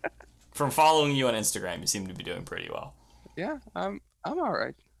 From following you on Instagram, you seem to be doing pretty well. Yeah, I'm all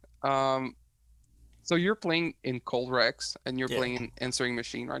right. Um, so you're playing in Cold Rex and you're Yeah. playing in Answering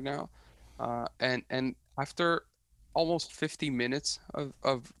Machine right now. And after almost 50 minutes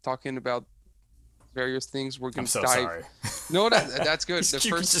of talking about various things, we're I'm gonna so dive. sorry. No, that's good. The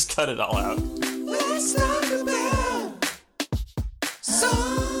You can first, just cut it all out. Let's talk about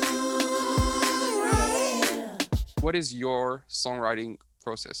songwriting. what is your songwriting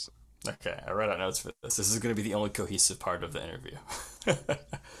process? Okay, I read out notes for this. This is going to be the only cohesive part of the interview.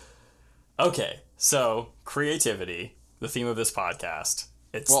 Okay, so creativity, the theme of this podcast.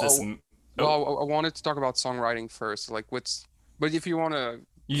 It's this. Well, Oh, I wanted to talk about songwriting first. Like, but if you wanna,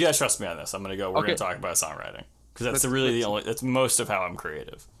 you guys trust me on this. I'm going to go. We're going okay, to talk about songwriting because that's really the let's, only. That's most of how I'm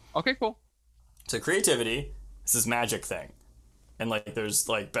creative. okay, cool. So creativity is this magic thing, and like there's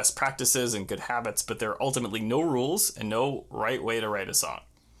like best practices and good habits, but there are ultimately no rules and no right way to write a song.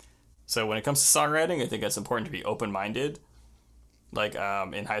 So when it comes to songwriting, I think it's important to be open-minded. Like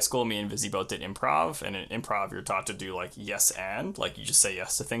in high school, me and Vizzy both did improv, and in improv, you're taught to do like yes and, like you just say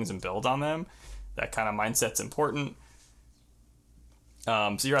yes to things and build on them. That kind of mindset's important.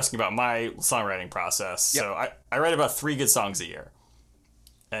 So you're asking about my songwriting process. Yep. So I write about 3 good songs a year,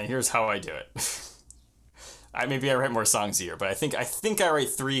 and here's how I do it. I write more songs a year, but I think I write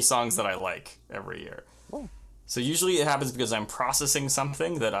 3 songs that I like every year. Oh, So usually it happens because I'm processing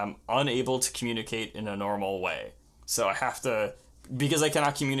something that I'm unable to communicate in a normal way. So I have to, because I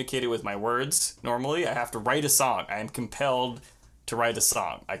cannot communicate it with my words normally, I have to write a song. I am compelled to write a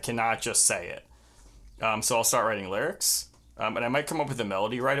song. I cannot just say it. So I'll start writing lyrics. And I might come up with a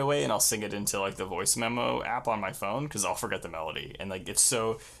melody right away, and I'll sing it into like the voice memo app on my phone because I'll forget the melody. And like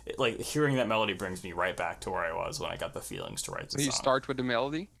like hearing that melody brings me right back to where I was when I got the feelings to write the so you song. start with the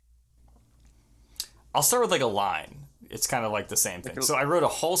melody. I'll start with like a line. It's kind of like the same Like thing. So I wrote a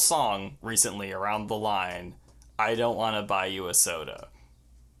whole song recently around the line, "I don't want to buy you a soda."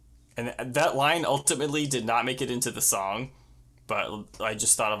 And that line ultimately did not make it into the song, but I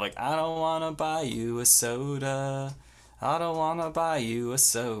just thought of like, "I don't want to buy you a soda. I don't want to buy you a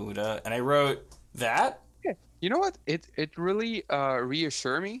soda." And I wrote that. Yeah. You know what? It really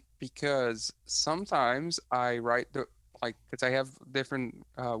reassure me because sometimes I write the like because I have different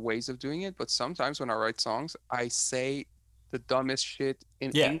ways of doing it, but sometimes when I write songs, I say the dumbest shit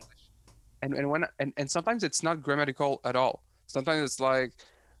in Yeah, English, and sometimes it's not grammatical at all. Sometimes it's like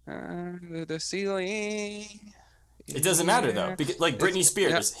the ceiling. it doesn't matter though, Yeah, because like it's Britney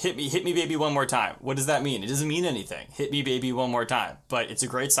yeah. Spears, hit me, baby, one more time." What does that mean? It doesn't mean anything. Hit me, baby, one more time. But it's a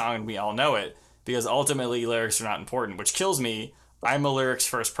great song, and we all know it because ultimately lyrics are not important, which kills me. I'm a lyrics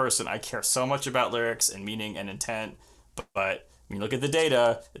first person. I care so much about lyrics and meaning and intent, but when you look at the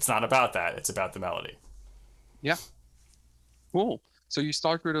data, it's not about that. It's about the melody. Yeah, cool. So you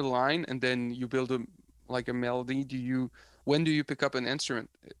start with a line and then you build a like a melody. When do you pick up an instrument?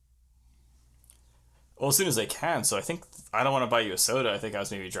 Well, as soon as I can. So I think "I don't want to buy you a soda." I think I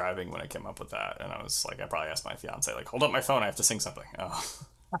was maybe driving when I came up with that, and I was like, I probably asked my fiance like, "Hold up my phone, I have to sing something." Oh.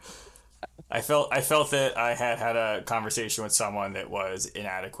 I felt that I had had a conversation with someone that was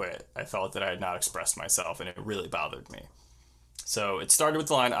inadequate. I felt that I had not expressed myself, and it really bothered me. So it started with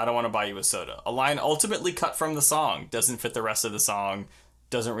the line, "I don't want to buy you a soda." A line ultimately cut from the song, doesn't fit the rest of the song,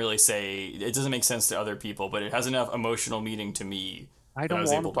 doesn't really say, it doesn't make sense to other people, but it has enough emotional meaning to me I that I don't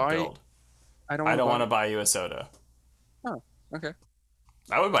was want to able to buy. build. I don't "I want to don't want buy. to buy you a soda." Oh, okay,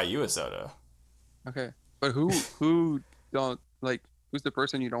 I would buy you a soda. okay. But who don't like? Who's the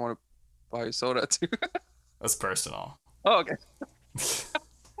person you don't want to by Soda too. That's personal. Oh, okay.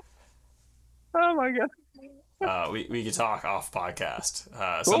 Oh my God. We could talk off podcast.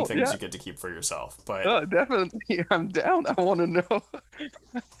 Some Cool. things Yeah. you get to keep for yourself, but Oh, definitely. I'm down. I want to know.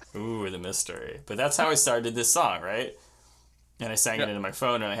 ooh, the mystery. But that's how I started this song, right? And I sang Yeah. it into my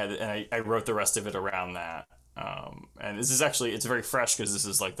phone, and I wrote the rest of it around that. And this is actually it's very fresh because this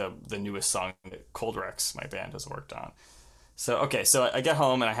is like the newest song that Cold Rex, my band, has worked on. So okay, so I get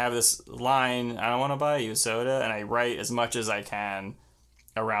home and I have this line. I don't want to buy you soda, and I write as much as I can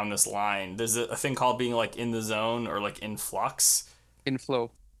around this line. There's a thing called being like in the zone or like in flux, In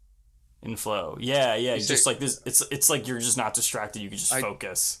flow. in flow. Yeah, yeah. You say Just like this, it's like you're just not distracted. You can just I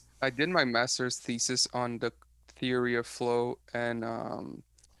focus. I did my master's thesis on the theory of flow and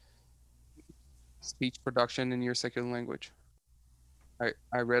speech production in your second language.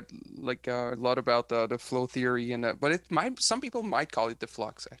 I read like a lot about the flow theory and but it might some people might call it the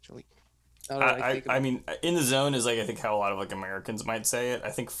flux actually. Now that I think I about mean, in the zone is like I think how a lot of like Americans might say it.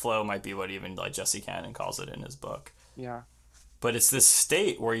 I think flow might be what even like Jesse Cannon calls it in his book. it. Yeah. But it's this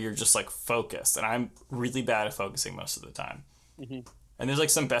state where you're just like focused, and I'm really bad at focusing most of the time. Hmm. And there's like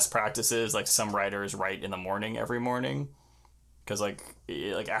some best practices, like some writers write in the morning every morning because like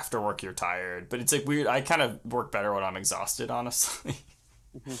after work you're tired, but it's like weird. I kind of work better when I'm exhausted, honestly.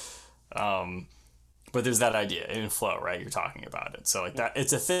 Hmm. um, but there's that idea in flow, right? You're talking about it, so like that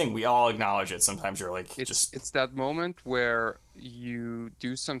it's a thing. We all acknowledge it. Sometimes you're like just It's that moment where you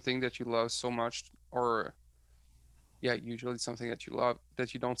do something that you love so much, or yeah, usually something that you love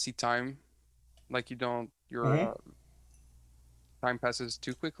that you don't see time, like you don't your Mhm. time passes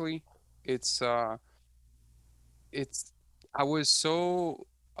too quickly. It's it's I was so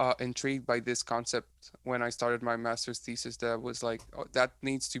intrigued by this concept when I started my master's thesis that I was like, oh, that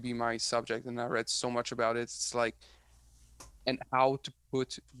needs to be my subject, and I read so much about it. It's like, and how to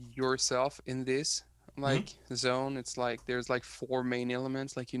put yourself in this Mhm. like zone. It's like there's like four main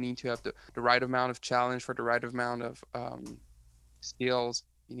elements. Like you need to have the right amount of challenge for the right amount of skills.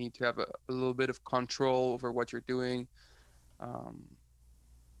 You need to have a little bit of control over what you're doing. Um,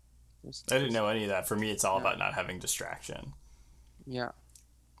 I didn't there's know any of that. For me, it's all yeah, about not having distraction. yeah.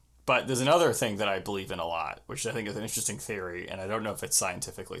 But there's another thing that I believe in a lot, which I think is an interesting theory, and I don't know if it's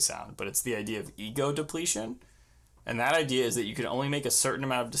scientifically sound, but it's the idea of ego depletion. And that idea is that you can only make a certain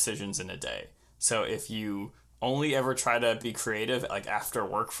amount of decisions in a day. So if you only ever try to be creative, like after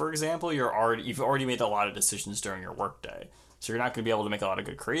work, for example, you've already made a lot of decisions during your workday. So you're not going to be able to make a lot of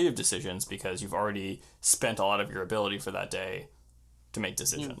good creative decisions because you've already spent a lot of your ability for that day to make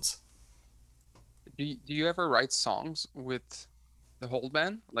Mhm. decisions. Do you ever write songs with the whole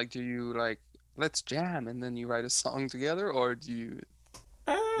band? Like, do you like let's jam and then you write a song together, or do you?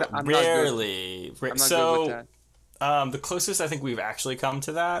 I'm not good. Rarely. I'm not good with So that. the closest I think we've actually come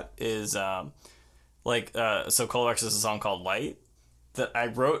to that is so Colrex is a song called Light that I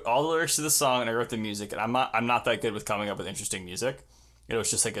wrote all the lyrics to the song and I wrote the music, and I'm not that good with coming up with interesting music. It was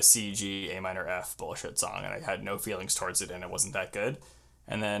just like a C G A minor F bullshit song, and I had no feelings towards it, and it wasn't that good.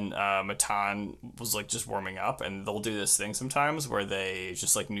 And then Matan was like just warming up, and they'll do this thing sometimes where they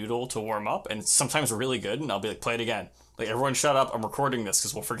just like noodle to warm up, and it's sometimes really good, and I'll be like, play it again. Like everyone, shut up! I'm recording this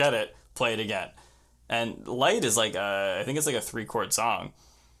because we'll forget it. Play it again. And Light is like I think it's like a 3 chord song,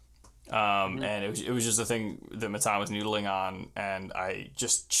 Hmm. and it was just a thing that Matan was noodling on, and I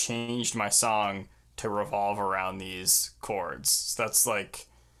just changed my song to revolve around these chords. So that's like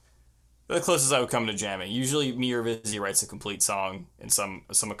the closest I would come to jamming. Usually, me or Vizzy writes a complete song in some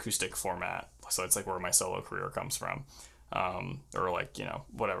acoustic format, so it's like where my solo career comes from, or like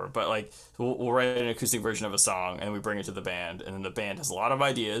whatever. But like we'll write an acoustic version of a song and we bring it to the band, and then the band has a lot of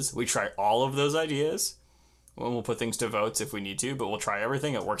ideas. We try all of those ideas. We'll put things to votes if we need to, but we'll try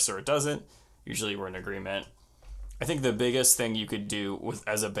everything. It works or it doesn't. Usually, we're in agreement. I think the biggest thing you could do with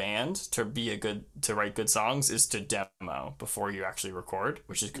as a band to write good songs is to demo before you actually record,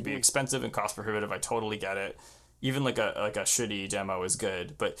 which could be Hmm. expensive and cost prohibitive. I totally get it. Even like a shitty demo is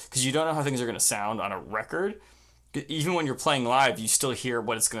good, but because you don't know how things are going to sound on a record, even when you're playing live, you still hear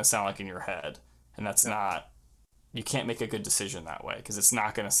what it's going to sound like in your head, and that's Yeah. not you can't make a good decision that way because it's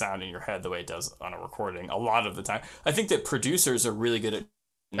not going to sound in your head the way it does on a recording a lot of the time. I think that producers are really good at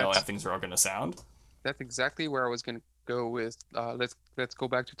knowing how That's things are all going to sound. that's exactly where I was gonna go with. Let's go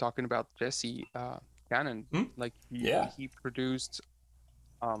back to talking about Jesse Cannon. Hmm? Like Yeah. he produced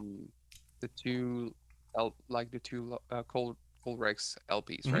um the two like the two Cold Rex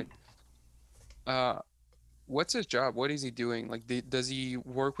LPs, Hmm. right? Uh, what's his job? What is he doing? Like, does he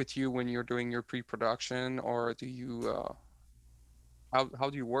work with you when you're doing your pre-production, or do you how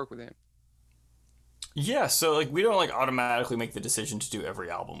do you work with him? Yeah, so like we don't like automatically make the decision to do every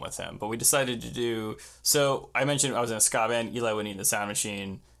album with him, but we decided to do. So I mentioned I was in a ska band, Eli Whitney and the Sound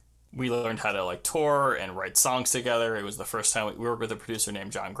Machine. We learned how to like tour and write songs together. It was the first time we worked with a producer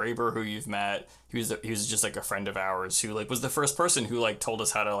named John Graber, who you've met. He was just like a friend of ours who like was the first person who like told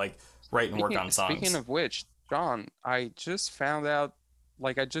us how to like write and work on Speaking songs. of which, John, I just found out,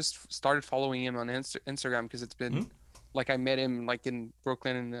 like, I just started following him on Instagram because it's Hmm? been, like, I met him like in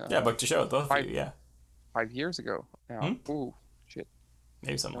Brooklyn Yeah, booked a show with both of you. five Yeah, 5 years ago now. hmm? Ooh, shit.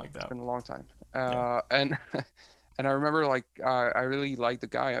 Maybe something No, like it's that. been a long time. Yeah. And and I remember like I really liked the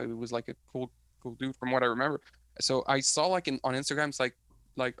guy. He was like a cool dude from what I remember. So I saw like on Instagram, it's like,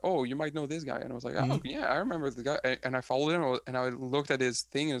 oh, you might know this guy, and I was like, oh Hmm. yeah, I remember the guy. And I followed him, and I looked at his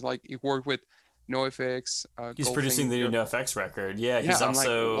thing, and it's like he worked with NoFX, He's producing the new Goldfinger. NoFX record. Yeah, Yeah, he's I'm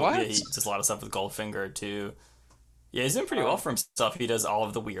like, also what? he does a lot of stuff with Goldfinger too. Yeah, he's doing pretty well Uh, for himself. He does all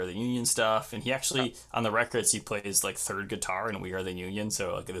of the We Are the Union stuff, and he yeah, actually on the records he plays like third guitar in We Are the Union.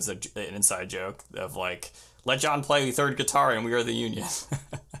 So like there's an inside joke of like let John play third guitar in We Are the Union.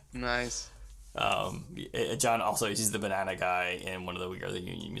 nice. John also he's the banana guy in one of the We Are the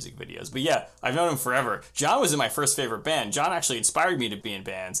Union music videos. But yeah, I've known him forever. John was in my first favorite band. John actually inspired me to be in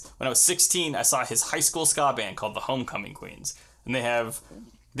bands. When I was 16, I saw his high school ska band called the Homecoming Queens, and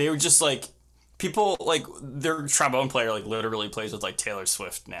they were just like people like their trombone player like literally plays with like Taylor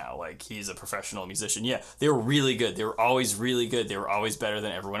Swift now. Like he's a professional musician. Yeah, they were really good. They were always really good. They were always better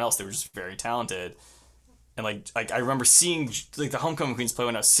than everyone else. They were just very talented. And like I remember seeing like the Homecoming Queens play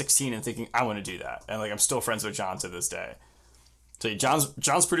when I was 16 and thinking I want to do that. And like I'm still friends with John to this day. So yeah,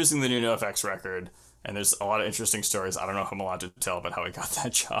 John's producing the new NoFX record, and there's a lot of interesting stories. I don't know if I'm allowed to tell about how he got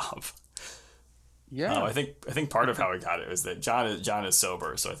that job. Yeah. I think part of how he got it was that John is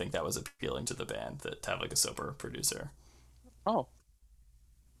sober, so I think that was appealing to the band that to have like a sober producer. Oh,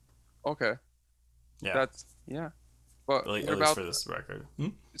 okay. Yeah, That's yeah. But what at least about for this record. Hmm?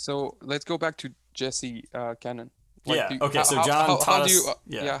 so let's go back to Jesse Cannon. Like, Yeah. Okay. So how John taught how do you us.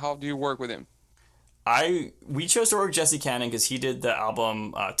 Yeah. yeah, how do you work with him? We chose to work with Jesse Cannon because he did the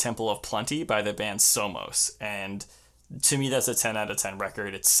album Temple of Plenty by the band Somos, and to me that's a 10 out of 10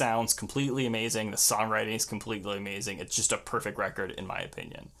 record. It sounds completely amazing. The songwriting is completely amazing. It's just a perfect record in my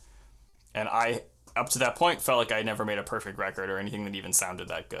opinion. And I up to that point felt like I never made a perfect record or anything that even sounded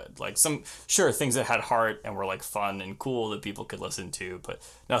that good. Like some sure things that had heart and were like fun and cool that people could listen to, but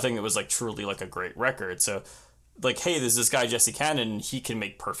nothing that was like truly like a great record. So like, hey, there's this guy Jesse Cannon, he can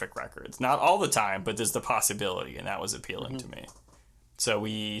make perfect records. Not all the time, but there's the possibility, and that was appealing Hmm. to me. So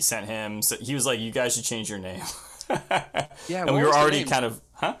we sent him. So he was like, "You guys should change your name," Yeah, and we what were was the already name? kind of,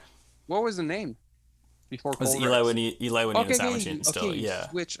 huh? What was the name before It was Cold Rex? Eli Winnie and Okay, Sound okay, Machine okay, still, you yeah,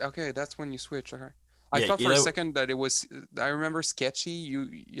 switch. Okay, that's when you switch. Okay. I yeah. thought for a Eli, second that it was. I remember Sketchy.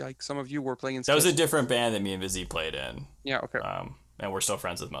 Like some of you were playing that was a Sketchy. different band that me and Vizzy played in, Yeah. Okay. and we're still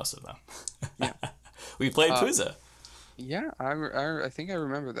friends with most of them. Yeah. We played Uh. Puza. Yeah. I think I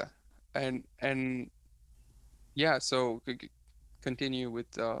remember that. And yeah. So continue with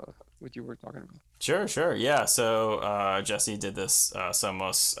what you were talking about. Sure, sure. Yeah. So Jesse did this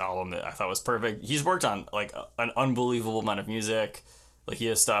Somos album that I thought was perfect. He's worked on like an unbelievable amount of music. Like he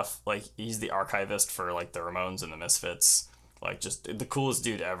has stuff like he's the archivist for like the Ramones and the Misfits. Like just the coolest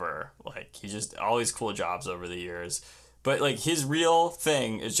dude ever. Like he just all these cool jobs over the years. But like his real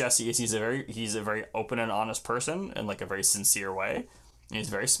thing is Jesse is he's a very open and honest person in like a very sincere way. And he's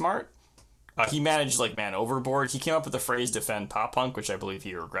very smart. He managed like Man Overboard. He came up with the phrase "defend pop punk," which I believe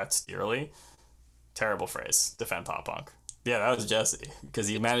he regrets dearly. Terrible phrase. Defend pop punk. Yeah, that was Jesse because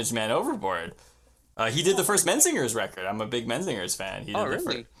he managed Man Overboard. He did the first Menzingers record. I'm a big Menzingers fan. He Oh, did the first.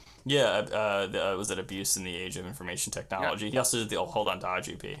 really? Yeah, was it Abuse in the Age of Information Yeah. Technology? He also did the old Hold On Dodge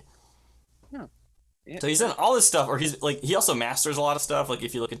EP. Yeah. Yeah. So he's done all this stuff, or he's like he also masters a lot of stuff. Like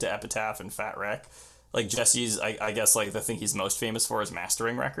if you look into Epitaph and Fat Wreck, like Jesse's, I guess like the thing he's most famous for is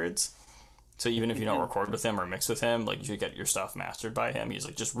mastering records. So even if you don't Mhm. record with him or mix with him, like you should get your stuff mastered by him. He's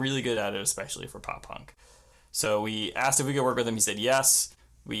like just really good at it, especially for pop punk. So we asked if we could work with him. He said yes.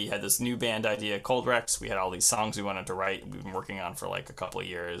 We had this new band idea, Cold Rex. We had all these songs we wanted to write. We've been working on for like a couple of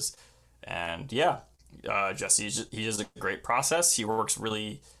years, and yeah, Jesse he does a great process. He works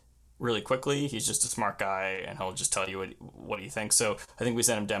really quickly. He's just a smart guy, and he'll just tell you what he thinks. So I think we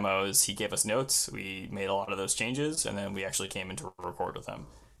sent him demos. He gave us notes. We made a lot of those changes, and then we actually came in to record with him.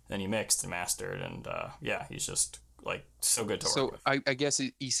 Then he mixed and mastered, and yeah, he's just like so good to work So with. I guess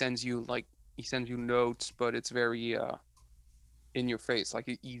he sends you notes, but it's very in your face. Like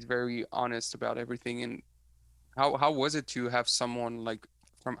he's very honest about everything. And how was it to have someone like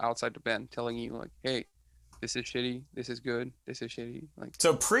from outside the band telling you like, hey, this is shitty, this is good, this is shitty. Like,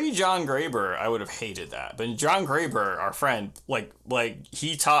 So pre John Graber, I would have hated that. But John Graber, our friend, like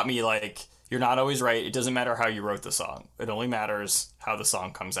he taught me like you're not always right. It doesn't matter how you wrote the song. It only matters how the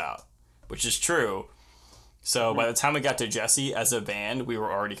song comes out, which is true. So by the time we got to Jesse as a band, we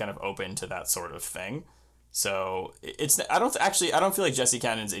were already kind of open to that sort of thing. So I don't feel like Jesse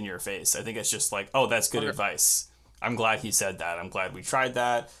Cannon's in your face. I think it's just like, oh, that's good advice. I'm glad he said that. I'm glad we tried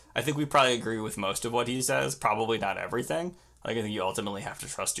that. I think we probably agree with most of what he says. Probably not everything. Like I think you ultimately have to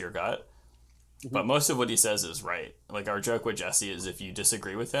trust your gut. But most of what he says is right. Like our joke with Jesse is if you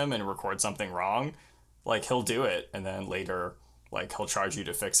disagree with him and record something wrong, like he'll do it and then later like he'll charge you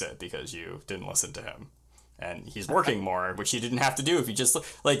to fix it because you didn't listen to him. And he's working more, which he didn't have to do if he just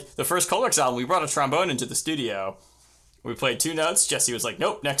like the first Colrex album. We brought a trombone into the studio. We played 2 notes. Jesse was like,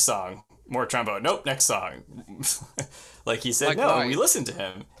 "Nope, next song." More trombone. Nope, next song. Like he said, like, no. Why? We listened to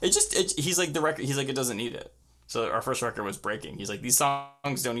him. He's like the record. He's like it doesn't need it. So our first record was Breaking. He's like these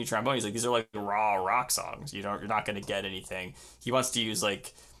songs don't need trombone. He's like these are like raw rock songs. You're not going to get anything. He wants to use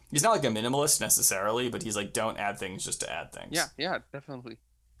like he's not like a minimalist necessarily, but he's like don't add things just to add things. Yeah, definitely.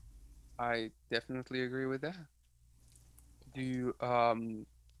 I definitely agree with that. Do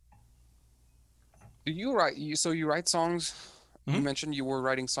you write you write songs? Mm-hmm. You mentioned you were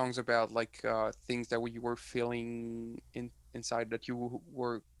writing songs about like things that you were feeling inside that you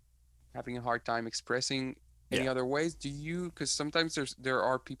were having a hard time expressing any other ways. Do you, because sometimes there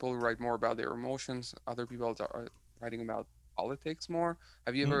are people who write more about their emotions, other people are writing about politics more.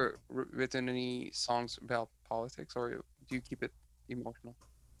 Have you ever written any songs about politics, or do you keep it emotional?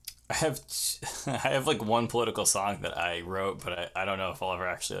 I have like one political song that I wrote, but I don't know if I'll ever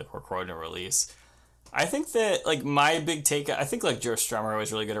actually like record and release. I think that like my big take, I think like Joe Strummer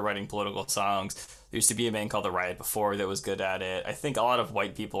was really good at writing political songs. There used to be a band called The Riot Before that was good at it. I think a lot of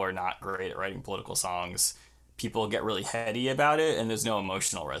white people are not great at writing political songs. People get really heady about it and there's no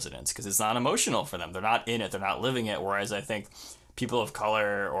emotional resonance because it's not emotional for them. They're not in it. They're not living it. Whereas I think people of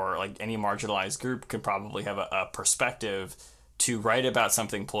color or like any marginalized group could probably have a perspective to write about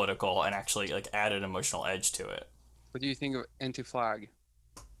something political and actually like add an emotional edge to it. What do you think of Anti-Flag?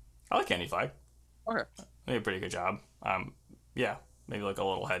 I like Anti-Flag. Okay. They did a pretty good job. Yeah, maybe like a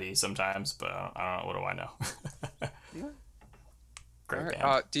little heady sometimes, but I don't know. What do I know? Yeah. Great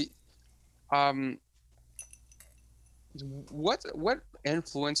band. What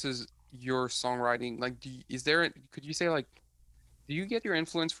influences your songwriting? Like, could you say like, do you get your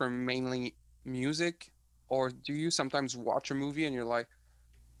influence from mainly music, or do you sometimes watch a movie and you're like,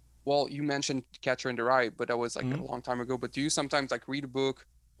 well, you mentioned Catcher in the Rye, but that was like a long time ago. But do you sometimes like read a book,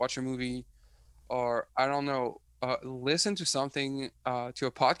 watch a movie, or I don't know, listen to something to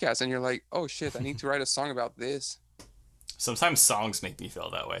a podcast, and you're like, oh shit, I need to write a song about this? Sometimes songs make me feel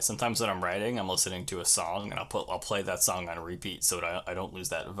that way. Sometimes when I'm writing, I'm listening to a song and I'll play that song on repeat so that I don't lose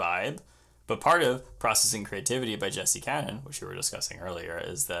that vibe. But part of Processing Creativity by Jesse Cannon, which we were discussing earlier,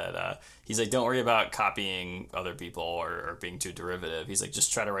 is that he's like, don't worry about copying other people or being too derivative. He's like,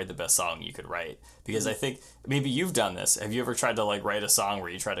 just try to write the best song you could write. Because I think maybe you've done this. Have you ever tried to like write a song where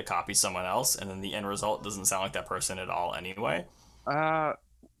you try to copy someone else and then the end result doesn't sound like that person at all anyway?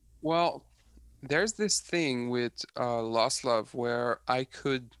 Well, there's this thing with Lost Love where I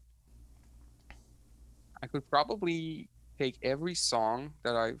could probably take every song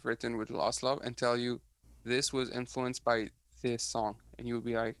that I've written with Lost Love and tell you this was influenced by this song, and you would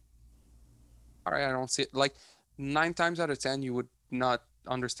be like, all right, I don't see it. Like 9 times out of 10 you would not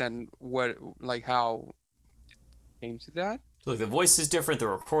understand how it came to that. So, like the voice is different, the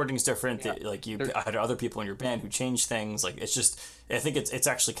recording's different. Yeah. Like you had other people in your band who changed things. Like it's just, I think it's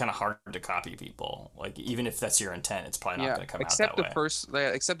actually kind of hard to copy people. Like even if that's your intent, it's probably not going to come out that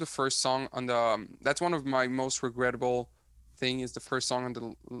way. Except the first song on the. That's one of my most regrettable thing is the first song on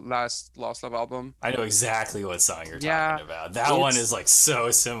the last Lost Love album. I know exactly what song you're talking about. That one is like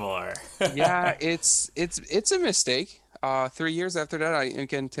so similar. Yeah, it's a mistake. 3 years after that, I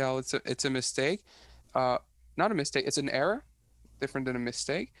can tell it's a mistake. Not a mistake. It's an error. Different than a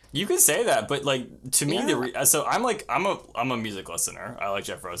mistake. You could say that, but like to me, so I'm a music listener. I like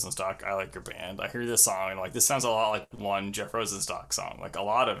Jeff Rosenstock. I like your band. I hear this song and like this sounds a lot like one Jeff Rosenstock song, like a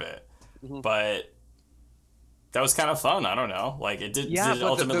lot of it. But that was kind of fun. I don't know, like it did. Yeah, did but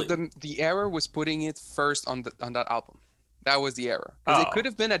ultimately the error was putting it first on that album. That was the error. Because it could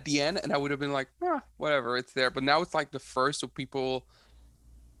have been at the end, and I would have been like, whatever, it's there. But now it's like the first, so people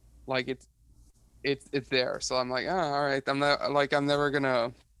like it. It's there, so I'm like, all right. I'm never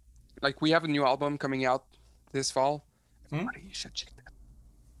gonna like. We have a new album coming out this fall. Everybody, you should check that.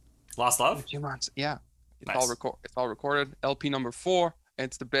 Lost Love. In a few months, yeah. It's nice. all recorded. LP number 4.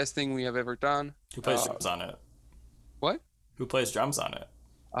 It's the best thing we have ever done. Who plays drums on it? What? Who plays drums on it?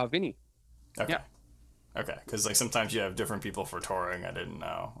 Vinny. Okay. Yeah. Okay, because like sometimes you have different people for touring. I didn't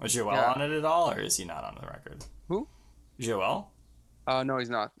know. Was Joel Yeah. on it at all, or is he not on the record? Who? Joel? No, he's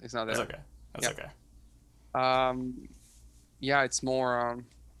not. He's not there. That's okay. That's Yeah. okay. Yeah, it's more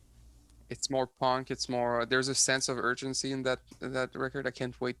punk. It's more. There's a sense of urgency in that record. I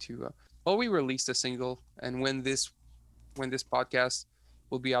can't wait to. Well, we released a single, and when this podcast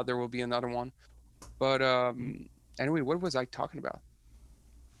will be out, there will be another one. But anyway, what was I talking about?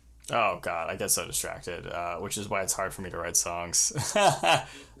 Oh God, I get so distracted, which is why it's hard for me to write songs.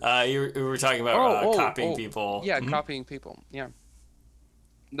 You were talking about copying people. Yeah, Mhm. copying people. Yeah,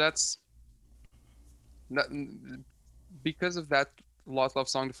 that's that, because of that Lost Love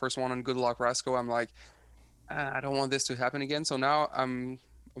song, the first one on Good Luck Rascal. I'm like, I don't want this to happen again. So now I'm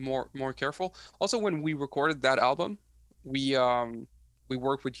more careful. Also, when we recorded that album, we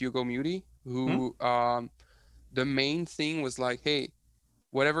worked with Hugo Muti, who the main thing was like, hey,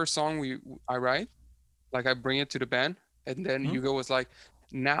 whatever song I write, like I bring it to the band, and then Hugo was like,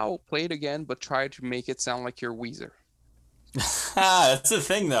 now play it again, but try to make it sound like you're Weezer. That's the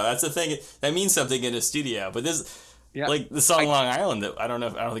thing, though. That's the thing that means something in a studio. But this, Yeah. like the song Long Island. That I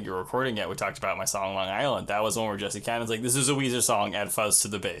don't think you're recording yet. We talked about my song Long Island. That was one where Jesse Cannon's like, "This is a Weezer song. Add fuzz to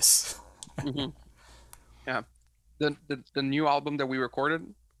the bass." Yeah. The new album that we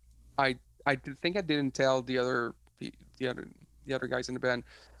recorded, think I didn't tell the other guys in the band,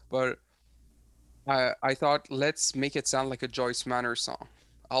 but I thought let's make it sound like a Joyce Manor song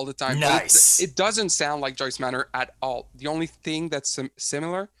all the time. But Nice. it doesn't sound like Joyce Manor at all. The only thing that's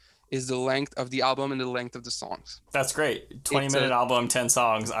similar is the length of the album and the length of the songs. That's great. 20-minute album, 10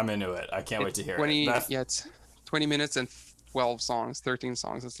 songs. I'm into it. I can't wait to hear 20, it. Yeah, it's 20 minutes and 12 songs, 13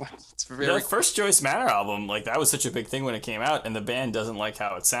 songs. It's very The first Joyce Manor album, like that was such a big thing when it came out, and the band doesn't like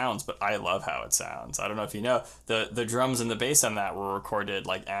how it sounds, but I love how it sounds. I don't know if you know, the drums and the bass on that were recorded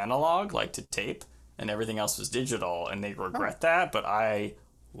like analog, like to tape, and everything else was digital, and they regret that, but I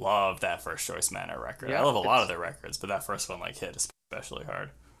love that first Joyce Manor record. Yeah, I love a lot of their records, but that first one like hit especially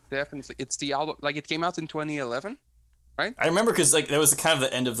hard. definitely. It's the album, like it came out in 2011, right? I remember because like that was kind of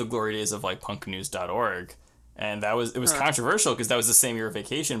the end of the glory days of like punknews.org. And it was controversial because that was the same year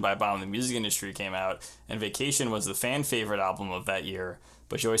Vacation by Bomb the Music Industry came out, and Vacation was the fan favorite album of that year,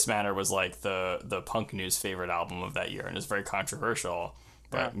 but Joyce Manor was like the punk news favorite album of that year, and it's very controversial.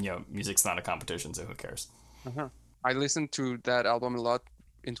 But music's not a competition, so who cares? I listened to that album a lot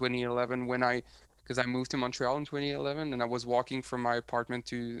in 2011 because I moved to Montreal in 2011, and I was walking from my apartment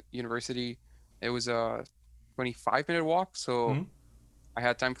to university. It was a 25-minute walk, so I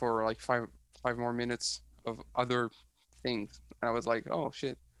had time for like five more minutes of other things, and I was like, oh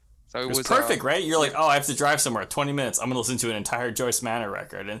shit. So it was perfect, right? You're like, oh, I have to drive somewhere 20 minutes, I'm gonna listen to an entire Joyce Manor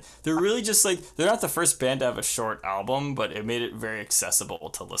record. And they're really just like, they're not the first band to have a short album, but it made it very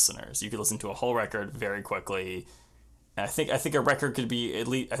accessible to listeners. You could listen to a whole record very quickly, and I think a record could be at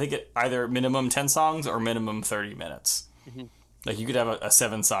least, either minimum 10 songs or minimum 30 minutes. Like you could have a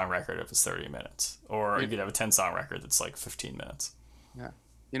 7-song record if it's 30 minutes, or you could have a 10-song record that's like 15 minutes. Yeah.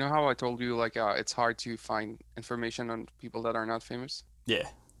 You know how I told you, like, it's hard to find information on people that are not famous? Yeah.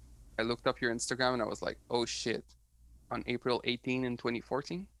 I looked up your Instagram and I was like, oh shit. On April 18 in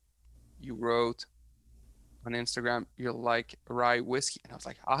 2014, you wrote on Instagram, you're like rye whiskey. And I was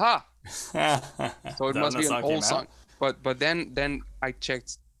like, aha! So it must be an old song. But then I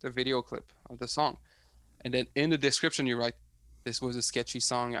checked the video clip of the song. And then in the description, you write, this was a sketchy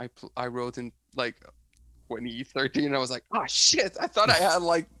song I wrote in like 2013, and I was like, oh shit, I thought I had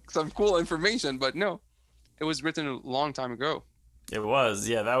like some cool information, but no, it was written a long time ago. It was,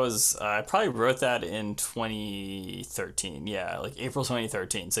 yeah, that was, I probably wrote that in 2013, yeah, like April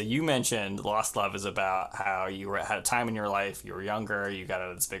 2013. So you mentioned Lost Love is about how you had a time in your life, you were younger, you got out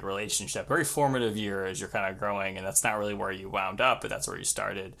of this big relationship, very formative year as you're kind of growing, and that's not really where you wound up, but that's where you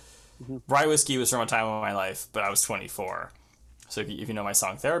started. Rye Whiskey was from a time in my life, but I was 24. So if you know my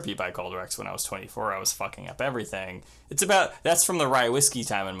song Therapy by Cold Rex, when I was 24, I was fucking up everything. That's from the Rye Whiskey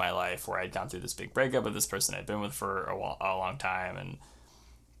time in my life where I'd gone through this big breakup with this person I'd been with for a long time. And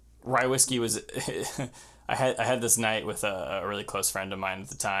Rye Whiskey was, I had this night with a really close friend of mine at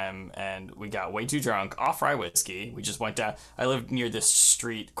the time, and we got way too drunk off Rye Whiskey. We just went down, I lived near this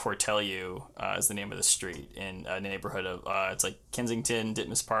street, Cortelyou is the name of the street, in a neighborhood of, it's like Kensington,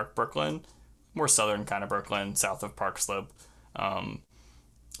 Ditmas Park, Brooklyn, more southern kind of Brooklyn, south of Park Slope. And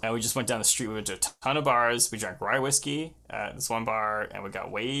we just went down the street. We went to a ton of bars. We drank Rye Whiskey at this one bar, and we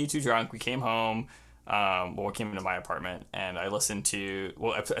got way too drunk. We came home. We came into my apartment, and I listened to.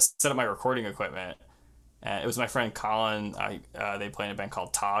 Well, I set up my recording equipment, And it was my friend Colin. They play in a band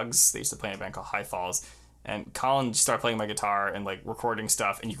called Togs. They used to play in a band called High Falls. And Colin started playing my guitar and like recording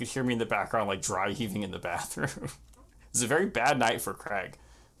stuff, and you could hear me in the background like dry heaving in the bathroom. It was a very bad night for Craig.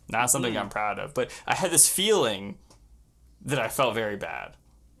 Not something I'm proud of, but I had this feeling that I felt very bad.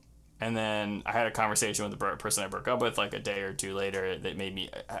 And then I had a conversation with the person I broke up with like a day or two later that made me,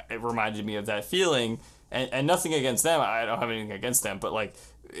 it reminded me of that feeling. And nothing against them. I don't have anything against them, but like,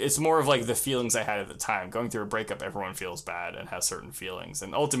 it's more of like the feelings I had at the time. Going through a breakup, everyone feels bad and has certain feelings.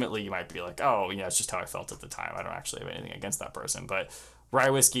 And ultimately, you might be like, oh, yeah, it's just how I felt at the time. I don't actually have anything against that person. But Rye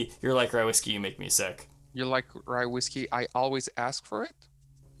Whiskey, you're like Rye Whiskey, you make me sick. You like rye whiskey? I always ask for it.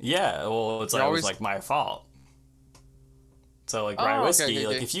 Yeah, well, it's You like, always always. like my fault. So like Rye Oh, okay, Whiskey, okay,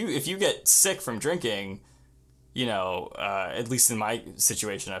 like okay. if you get sick from drinking, at least in my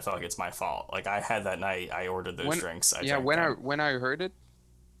situation, I felt like it's my fault. Like I had that night, I ordered those When, drinks, I yeah, drank them. when I heard it,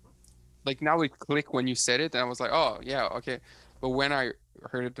 like now it clicked when you said it, and I was like, oh yeah, okay. But when I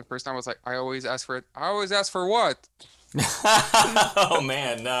heard it the first time, I was like, I always ask for it. I always ask for what? Oh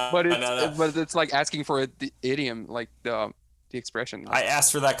man, no, But no, it's no. but it's like asking for the idiom, like the expression. Like, I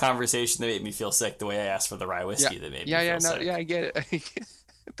asked for that conversation that made me feel sick the way I asked for the rye yeah, whiskey that made me yeah, feel no, yeah, sick. I get it.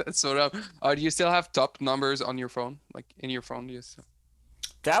 That's sort of. Do you still have top numbers on your phone, like in your phone? Yes.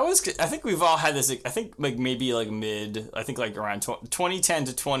 That was, I think we've all had this, I think like maybe like mid, I think like around 2010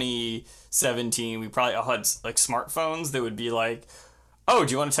 to 2017, we probably all had like smartphones that would be like, oh,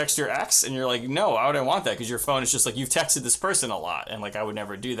 do you want to text your ex? And you're like, no, why would I want that? Because your phone is just like, you've texted this person a lot. And like, I would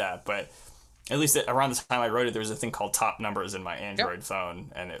never do that. But at least around the time I wrote it, there was a thing called top numbers in my Yep. Android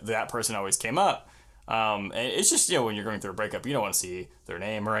phone. And that person always came up. And it's just, when you're going through a breakup, you don't want to see their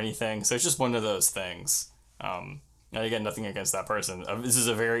name or anything. So it's just one of those things. And again, nothing against that person. This is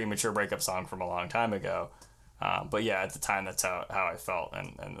a very immature breakup song from a long time ago. But yeah, at the time, that's how I felt.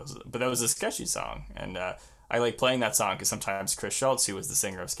 But that was a Sketchy song. And I like playing that song because sometimes Chris Schultz, who was the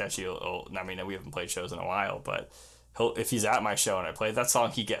singer of Sketchy, I mean, we haven't played shows in a while, but if he's at my show and I play that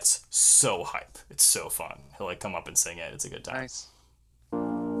song, he gets so hype. It's so fun. He'll like come up and sing it. It's a good time. Nice.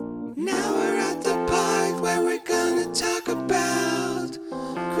 Now we're at the part where we're gonna talk about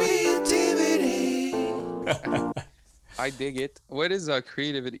creativity. I dig it. What is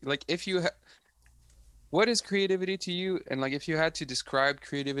creativity? Like, if you what is creativity to you? And like, if you had to describe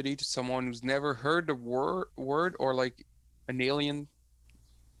creativity to someone who's never heard the word or like an alien,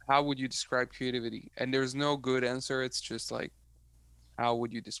 how would you describe creativity? And there's no good answer. It's just like, how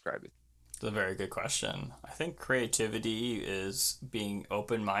would you describe it? It's a very good question. I think creativity is being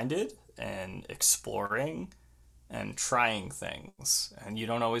open minded and exploring and trying things. And you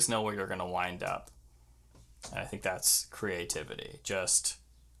don't always know where you're going to wind up. And I think that's creativity. Just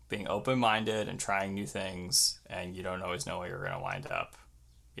being open minded and trying new things, and you don't always know where you're going to wind up.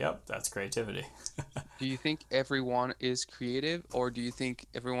 Yep, that's creativity. Do you think everyone is creative, or do you think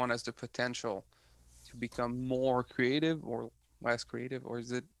everyone has the potential to become more creative or less creative? Or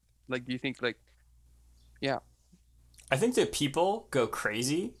is it like, do you think like, yeah, I think that people go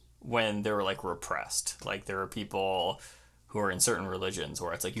crazy when they're like repressed. Like there are people who are in certain religions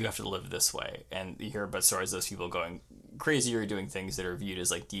where it's like you have to live this way, and you hear about stories of those people going crazy or doing things that are viewed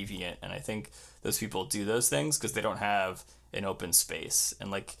as like deviant. And I think those people do those things because they don't have an open space. And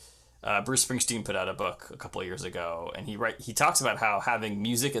like Bruce Springsteen put out a book a couple of years ago, and he talks about how having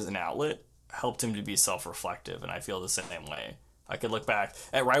music as an outlet helped him to be self-reflective, and I feel the same way. I could look back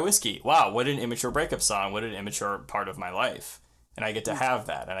at Rye Whiskey. Wow, what an immature breakup song! What an immature part of my life, and I get to have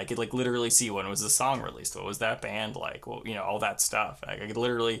that, and I could like literally see when was the song released, what was that band like, well, all that stuff. I could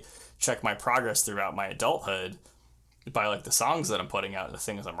literally check my progress throughout my adulthood by like the songs that I'm putting out and the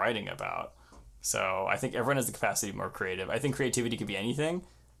things I'm writing about. So I think everyone has the capacity to be more creative. I think creativity could be anything.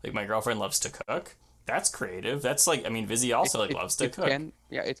 Like my girlfriend loves to cook. That's creative. That's like, I mean, Vizzy it also like it, loves to it cook. can,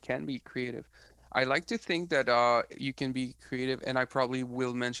 yeah, it can be creative. I like to think that you can be creative, and I probably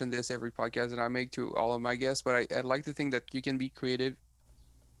will mention this every podcast that I make to all of my guests, but I'd like to think that you can be creative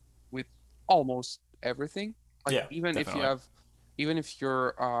with almost everything. Like, Yeah, definitely. even if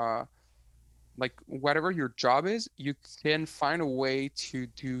you're like whatever your job is, you can find a way to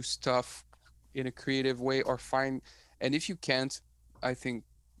do stuff in a creative way, or find, and if you can't, I think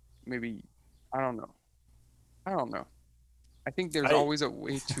maybe, I don't know. I don't know. I think there's I always a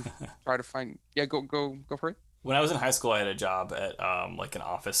way to try to find. Yeah, go for it. When I was in high school, I had a job at like an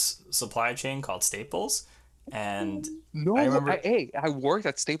office supply chain called Staples, and I No, remember I worked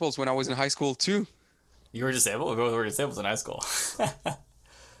at Staples when I was in high school too. you were disabled. We both were disabled in high school.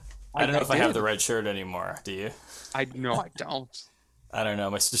 I don't know I if I have the did. red shirt anymore. Do you? I no, I don't. I don't know.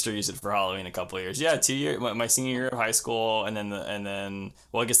 My sister used it for Halloween a couple of years. Yeah, 2 years. My senior year of high school, and then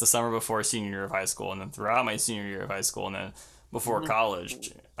well, I guess the summer before senior year of high school, and then throughout my senior year of high school, and then before Hmm.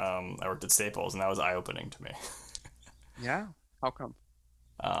 college, I worked at Staples, and that was eye opening to me. Yeah. How come?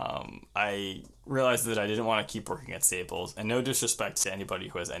 I realized that I didn't want to keep working at Staples, and no disrespect to anybody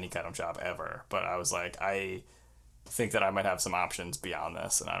who has any kind of job ever, but I was like, I think that I might have some options beyond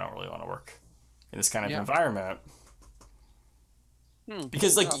this, and I don't really want to work in this kind of Yeah. environment Hmm.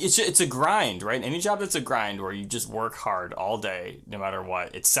 because like Yeah. it's a grind, right? Any job that's a grind where you just work hard all day no matter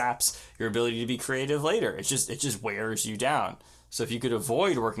what, it saps your ability to be creative later. It just wears you down. So if you could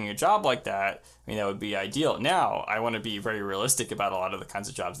avoid working a job like that, I mean, that would be ideal. Now I want to be very realistic about a lot of the kinds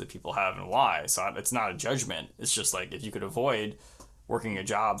of jobs that people have and why, so it's not a judgment. It's just like if you could avoid working a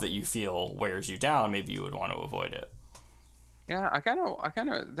job that you feel wears you down, maybe you would want to avoid it. Yeah. I kind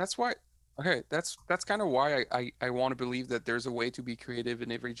of. That's why. Okay. That's kind of why I want to believe that there's a way to be creative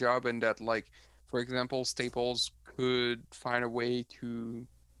in every job, and that, like, for example, Staples could find a way to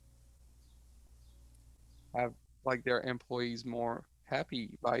have, like, their employees more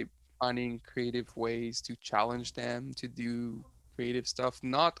happy by finding creative ways to challenge them to do creative stuff,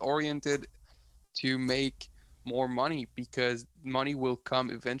 not oriented to make more money, because money will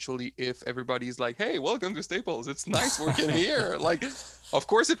come eventually if everybody's like, "Hey, welcome to Staples. It's nice working here." Like, of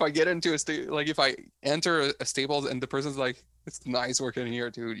course, if I get into like if I enter a Staples and the person's like, "It's nice working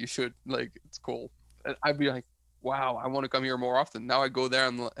here, dude. You should, like, it's cool." And I'd be like, "Wow, I want to come here more often." Now I go there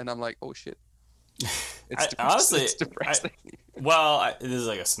and I'm like, "Oh shit, it's I depressing." honestly, It's I depressing. well, there's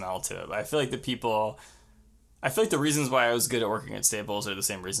like a smell to it. But I feel like the people I feel like the reasons why I was good at working at Staples are the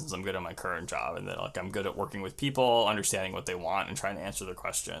same reasons I'm good at my current job, and that like I'm good at working with people, understanding what they want, and trying to answer their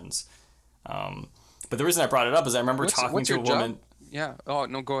questions. Um, but the reason I brought it up is I remember talking What's to your a job? woman. Yeah. Oh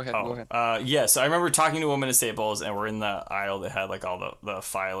no, go ahead. Go Oh, ahead. yeah. So I remember talking to a woman at Staples, and we're in the aisle that had like all the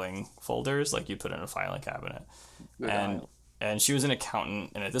filing folders, like you put in a filing cabinet, Good and aisle. she was an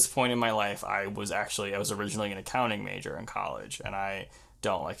accountant. And at this point in my life, I was originally an accounting major in college, and I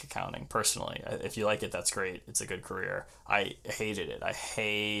don't like accounting personally. If you like it, that's great. It's a good career. I hated it. I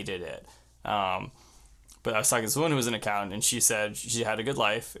hated it. Um, but I was talking to someone who was an accountant, and she said she had a good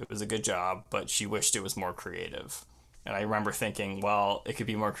life. It was a good job, but she wished it was more creative. And I remember thinking, well, it could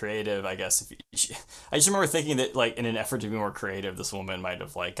be more creative, I guess. I just remember thinking that, like, in an effort to be more creative, this woman might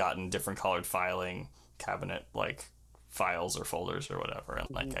have like gotten different colored filing cabinet like files or folders or whatever. And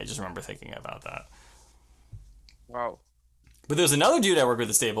like, Mhm. I just remember thinking about that. Wow. But there was another dude I worked with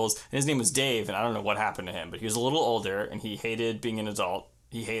at Staples, and his name was Dave, and I don't know what happened to him, but he was a little older, and he hated being an adult.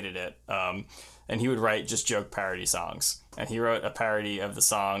 He hated it. And he would write just joke parody songs. And he wrote a parody of the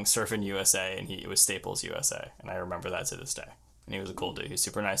song Surfin' USA, and it was Staples USA. And I remember that to this day. And he was a cool dude. He was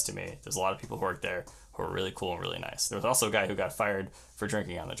super nice to me. There's a lot of people who worked there who were really cool and really nice. There was also a guy who got fired for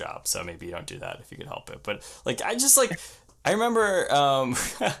drinking on the job, so maybe you don't do that if you could help it. But, like, I remember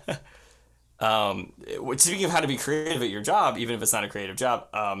speaking of how to be creative at your job, even if it's not a creative job.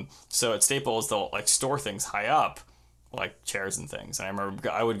 So at Staples, they'll like store things high up, like chairs and things. And I remember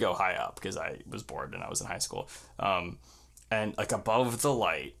I would go high up because I was bored and I was in high school. And like above the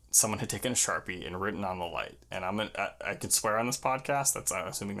light, someone had taken a Sharpie and written on the light. And I could swear on this podcast. I'm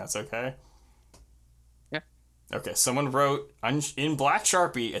assuming that's okay. Yeah. Okay, someone wrote in black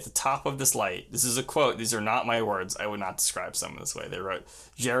Sharpie at the top of this light. This is a quote. These are not my words. I would not describe someone this way. They wrote,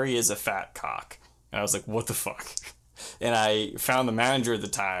 "Jerry is a fat cock." And I was like, what the fuck? And I found the manager at the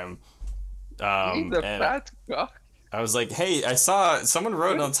time. He's a And fat cock. I was like, hey, I saw someone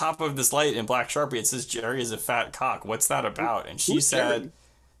wrote What? on top of this light in black Sharpie, it says, "Jerry is a fat cock. What's that about?" And Who's Jerry?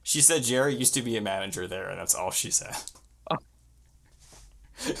 she said, Jerry used to be a manager there. And that's all she said. Oh,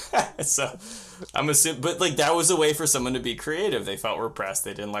 So I'm assuming, but like that was a way for someone to be creative. They felt repressed.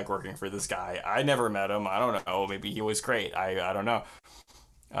 They didn't like working for this guy. I never met him. I don't know. Maybe he was great. I don't know.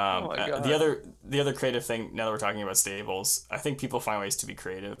 oh my The God. other creative thing. Now that we're talking about Staples, I think people find ways to be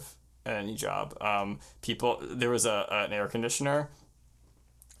creative at any job. There was an air conditioner,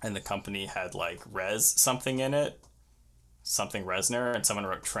 and the company had like Res something in it, something Resner, and someone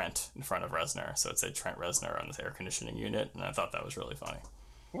wrote Trent in front of Resner, so it said Trent Reznor on this air conditioning unit, and I thought that was really funny.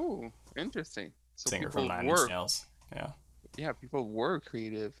 Oh, interesting. So Singer from people Nine Inch were, Nails. Yeah. yeah, people were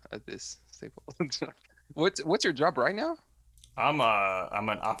creative at this Staples. What's your job right now? I'm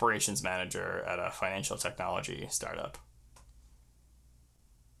an operations manager at a financial technology startup.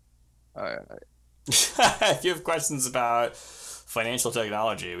 Uh, If you have questions about financial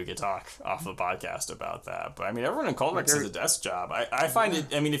technology, we could talk off the podcast about that. But I mean, everyone in like, Coldex has a desk job. I find yeah.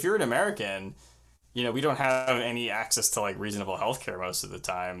 it. I mean, if you're an American, we don't have any access to like reasonable healthcare most of the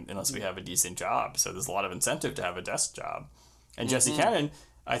time unless we have a decent job. So there's a lot of incentive to have a desk job. And Jesse Mm-hmm. Cannon,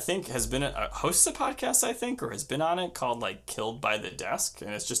 I think, has been hosts a podcast, I think, or has been on it called like Killed by the Desk,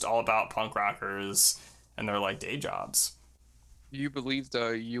 and it's just all about punk rockers and their like day jobs. Do you believe the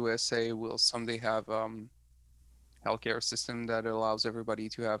USA will someday have healthcare system that allows everybody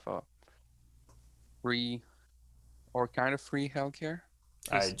to have a free or kind of free healthcare?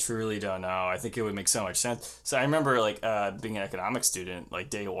 I Because truly don't know. I think it would make so much sense. So I remember like being an economics student, like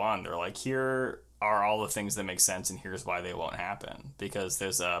day one, they're like, here are all the things that make sense, and here's why they won't happen. Because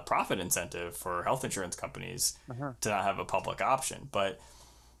there's a profit incentive for health insurance companies uh-huh. to not have a public option. But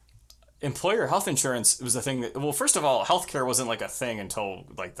employer health insurance was a thing that, well, first of all, healthcare wasn't like a thing until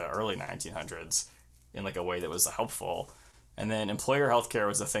like the early 1900s in like a way that was helpful. And then employer healthcare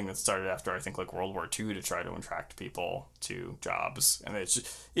was a thing that started after I think like World War II to try to attract people to jobs. And it's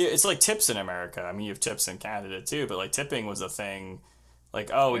just, yeah, it's like tips in America. I mean, you have tips in Canada too, but like tipping was a thing. Like,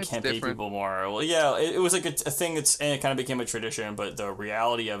 oh, we It's can't pay different. people more. Well, yeah, it was like a thing that's, and it kind of became a tradition. But the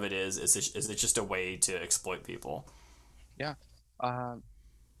reality of it is it's just a way to exploit people. Yeah. Uh,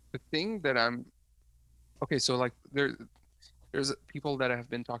 the thing that I'm okay, so like there's people that have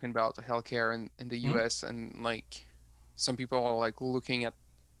been talking about the healthcare in the Mm-hmm. US, and like some people are like looking at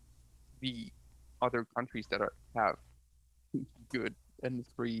the other countries that have good and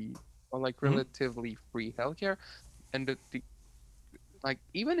free or like Mm-hmm. relatively free healthcare, and the like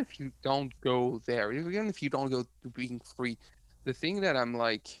even if you don't go there, even if you don't go to being free, the thing that I'm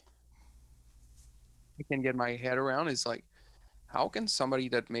like I can get my head around is like how can somebody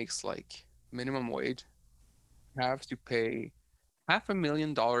that makes like minimum wage have to pay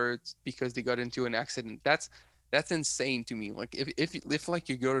 $500,000 because they got into an accident? That's insane to me. Like if like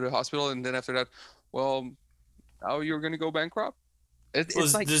you go to the hospital and then after that, well, now you're gonna go bankrupt. Well,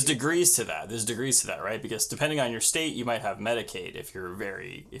 It's like there's degrees to that. There's degrees to that, right? Because depending on your state, you might have Medicaid if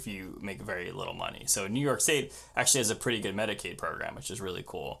you make very little money. So New York State actually has a pretty good Medicaid program, which is really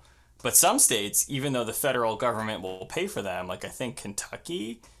cool. But some states, even though the federal government will pay for them, like I think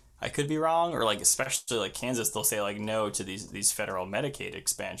Kentucky, I could be wrong, or like especially like Kansas, they'll say like no to these federal Medicaid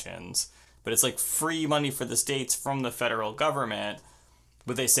expansions. But it's like free money for the states from the federal government,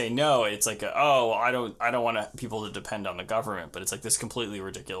 but they say no. It's like oh, I don't want people to depend on the government, but it's like this completely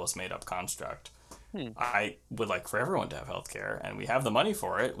ridiculous made up construct. hmm. I would like for everyone to have healthcare, and we have the money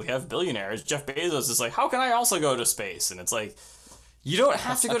for it. We have billionaires. Jeff Bezos is like, how can I also go to space? And it's like, you don't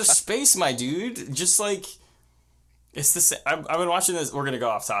have to go to space, my dude. Just like it's the same. I've been watching this. We're gonna go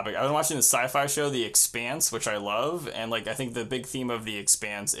off topic. I've been watching this sci-fi show, The Expanse, which I love, and like I think the big theme of The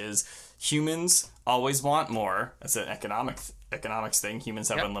Expanse is humans always want more. That's an economics thing. Humans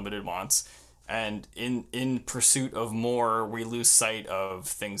have Yep. unlimited wants, and in pursuit of more, we lose sight of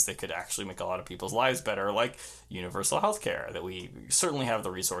things that could actually make a lot of people's lives better, like universal health care that we certainly have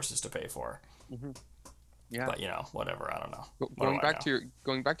the resources to pay for. Hmm. Yeah. But whatever. I don't know. What do Going I back know? to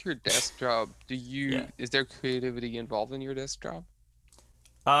your desk job, Yeah. is there creativity involved in your desk job?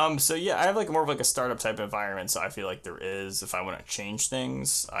 So yeah, I have like more of like a startup type environment, so I feel like there is, if I want to change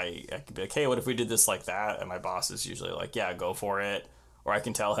things, I could be like, hey, what if we did this like that? And my boss is usually like, yeah, go for it. Or I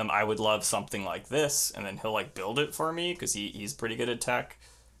can tell him I would love something like this, and then he'll like build it for me because he's pretty good at tech.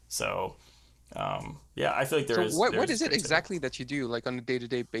 So yeah, I feel like So what there's is it creativity. exactly that you do like on a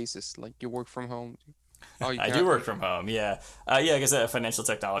day-to-day basis? Like you work from home? Oh, you I do cannot. work from home. Yeah, yeah, I guess at a financial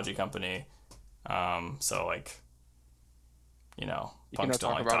technology company. So like You punks cannot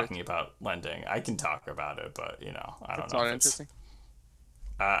don't talk like about it. talking about lending. I can talk about it, but I don't It's know not if it's. interesting.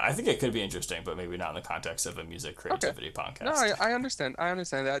 I think it could be interesting, but maybe not in the context of a music Okay. creativity No, podcast. I understand. I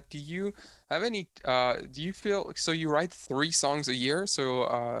understand that. Do you have any do you feel so you write 3 songs a year? So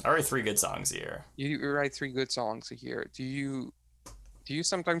I write 3 good songs a year. you write 3 good songs a year. Do you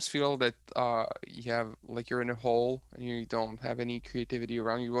sometimes feel that you have like you're in a hole and you don't have any creativity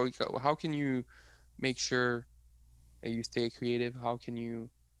around you? How can you make sure that you stay creative? How can you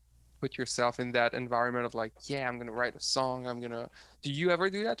put yourself in that environment of like, yeah, I'm gonna write a song. I'm gonna. Do you ever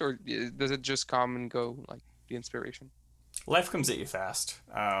do that, or does it just come and go like the inspiration? Life comes at you fast.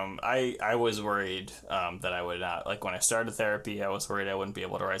 I was worried that I would not, like when I started therapy, I was worried I wouldn't be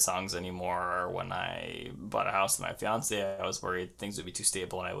able to write songs anymore. When I bought a house with my fiance, I was worried things would be too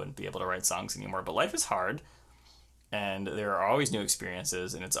stable and I wouldn't be able to write songs anymore. But life is hard, and there are always new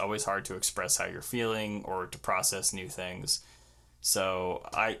experiences, and it's always hard to express how you're feeling or to process new things. So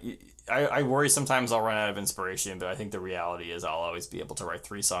I worry sometimes I'll run out of inspiration, but I think the reality is I'll always be able to write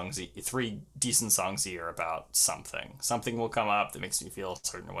 3 decent songs a year about something. Something will come up that makes me feel a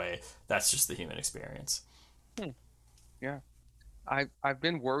certain way. That's just the human experience. Hmm. Yeah, I've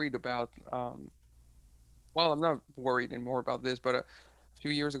been worried about. Well, I'm not worried anymore about this, but a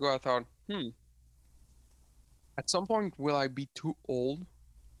few years ago, I thought, at some point, will I be too old?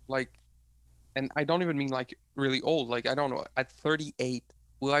 Like, and I don't even mean like really old. Like, I don't know. At 38,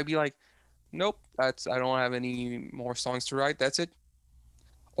 will I be like, nope, I don't have any more songs to write. That's it.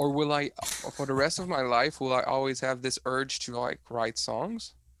 Or will I, for the rest of my life, will I always have this urge to like write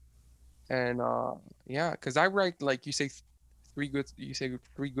songs? And yeah, because I write like you say 3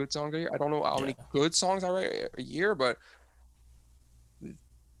 good songs a year. I don't know how Yeah. many good songs I write a year, but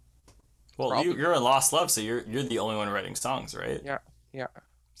Well, probably you're in Lost Love, so you're the only one writing songs, right? yeah, yeah,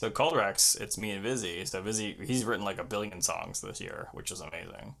 So Cold Rex, it's me and Vizzy. So Vizzy, he's written like 1 billion songs this year, which is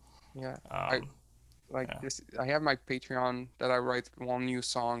amazing. yeah. I Um, like yeah, this. I have my Patreon that I write one new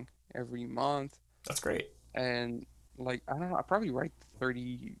song every month, that's great. and like I don't know, I probably write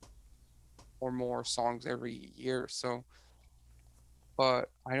 30 or more songs every year. So, but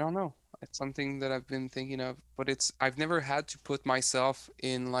I don't know. It's something that I've been thinking of, but I've never had to put myself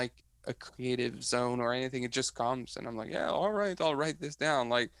in like a creative zone or anything. It just comes, and I'm like, yeah, all right, I'll write this down.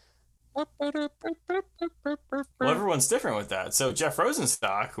 Like, Well, everyone's different with that. So Jeff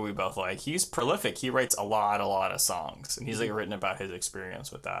Rosenstock, who we both like, he's prolific. He writes a lot of songs, and he's like written about his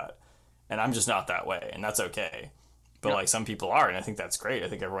experience with that. And I'm just not that way, and that's okay. But yeah, like some people are, and I think that's great. I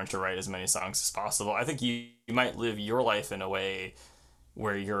think everyone should write as many songs as possible. I think you might live your life in a way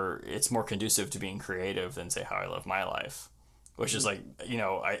where it's more conducive to being creative than say how I live my life, which is like,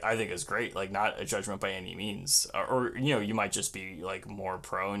 I think is great, like not a judgment by any means, or you might just be like more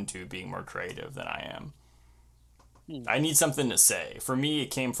prone to being more creative than I am. hmm, I need something to say. For me, it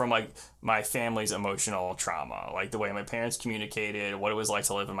came from like my family's emotional trauma, like the way my parents communicated, what it was like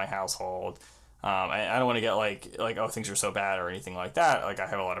to live in my household. I don't want to get like oh, things are so bad or anything like that. Like I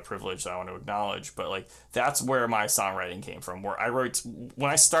have a lot of privilege that I want to acknowledge, but like that's where my songwriting came from. Where I wrote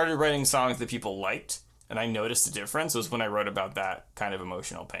when I started writing songs that people liked, and I noticed a difference was when I wrote about that kind of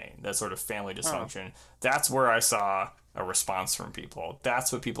emotional pain, that sort of family oh, dysfunction. That's where I saw a response from people.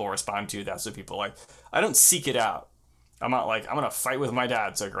 That's what people respond to. That's what people like. I don't seek it out. I'm not like I'm gonna fight with my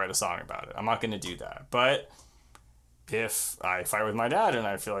dad so I can write a song about it. I'm not gonna do that. But if I fight with my dad and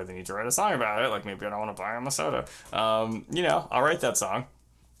I feel like they need to write a song about it, like maybe I don't want to buy him a soda, I'll write that song.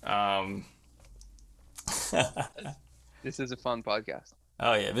 Um, this is a fun podcast.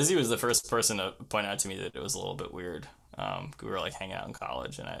 oh yeah, Vizzy was the first person to point out to me that it was a little bit weird. We were like hanging out in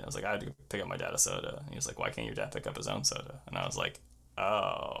college, and I was like, I had to pick up my dad a soda. And he was like, why can't your dad pick up his own soda? And I was like,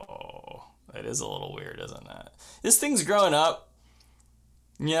 oh, it is a little weird, isn't it? This thing's growing up.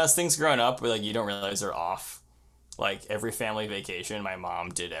 Yeah, as things growing up, where like you don't realize they're off. Like every family vacation, my mom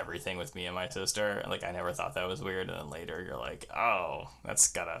did everything with me and my sister. And like I never thought that was weird, and then later you're like, oh,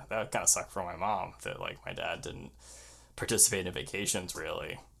 that kind of sucked for my mom that like my dad didn't participate in vacations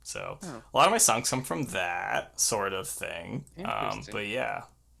really. So Oh, a lot of my songs come from that sort of thing. interesting. But yeah,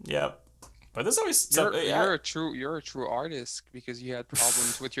 yep. But there's always You're stuff. Yeah, you're a true artist because you had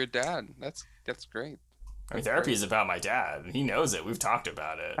problems with your dad. That's great. I mean That's therapy great. is about my dad. He knows it. We've talked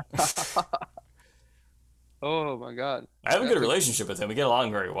about it. Oh my God. I have a good That's a relationship with him. We get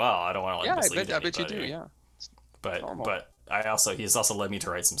along very well. I don't want to like yeah, mislead I bet you do. anybody. Yeah. It's But normal. but he's also led me to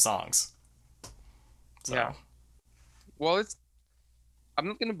write some songs. Yeah. So Well, I'm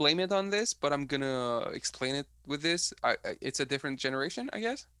not gonna blame it on this, but I'm gonna explain it with this. It's a different generation, I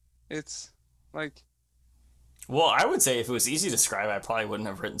guess. It's like, well, I would say if it was easy to describe, I probably wouldn't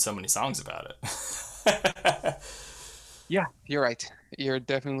have written so many songs about it. yeah, you're right. You're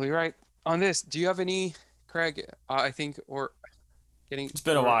definitely right on this. Do you have any, Craig? I think getting It's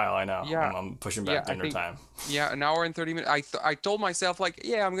been a we're while. I know. yeah, I'm pushing yeah. back I dinner think time. yeah, an hour and 30 minutes. I told myself like,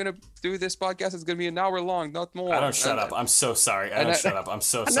 yeah, I'm gonna do this podcast. It's gonna be an hour long, not I more. don't shut up. I'm so sorry. I And don't I, shut up. I'm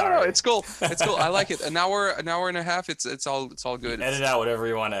so no, no, sorry. it's cool. It's cool. I like it. An hour and a half. It's all good. Edit out whatever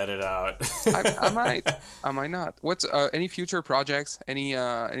you want to edit out. I might. I might not. What's any future projects?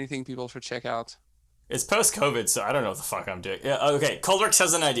 Anything people should check out? It's post COVID, so I don't know what the fuck I'm doing. Yeah, okay. Coldrex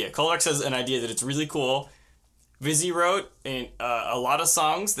has an idea. Coldrex has an idea that it's really cool. Vizzy wrote a lot of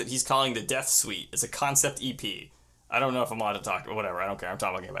songs that he's calling the Death Suite. It's a concept EP. I don't know if I'm allowed to talk, but whatever. I don't care. I'm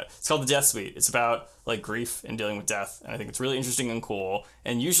talking about it. It's called the Death Suite. It's about like grief and dealing with death, and I think it's really interesting and cool.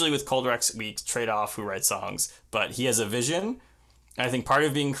 And usually with Coldrex, we trade off who writes songs, but he has a vision, and I think part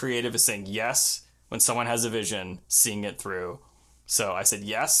of being creative is saying yes when someone has a vision, seeing it through. So I said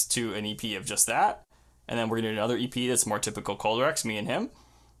yes to an EP of just that, and then we're gonna do another EP that's more typical Coldrex, me and him,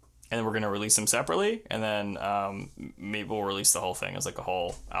 and then we're gonna release them separately, and then maybe we'll release the whole thing as like a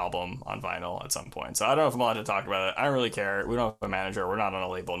whole album on vinyl at some point. So I don't know if I'm allowed to talk about it. I don't really care. We don't have a manager. We're not on a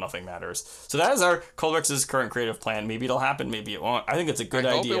label. Nothing matters. So that is our Coldrex's current creative plan. Maybe it'll happen. Maybe it won't. I think it's a I good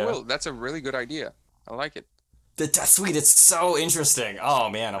hope it idea. will. That's a really good idea. I like it. The Death Suite, it's so interesting. Oh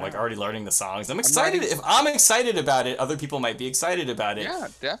man, I'm like already learning the songs. I'm excited. writing- If I'm excited about it, other people might be excited about it. Yeah,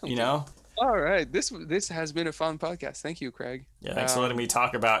 definitely. You know? All right, this has been a fun podcast. Thank you, Craig. Yeah, thanks for letting me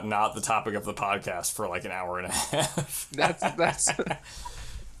talk about not the topic of the podcast for like an hour and a half. That's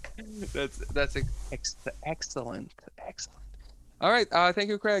excellent. All right, thank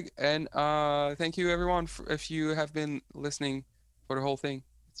you, Craig, and thank you everyone if you have been listening for the whole thing.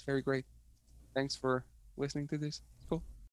 It's very great. Thanks for listening to this.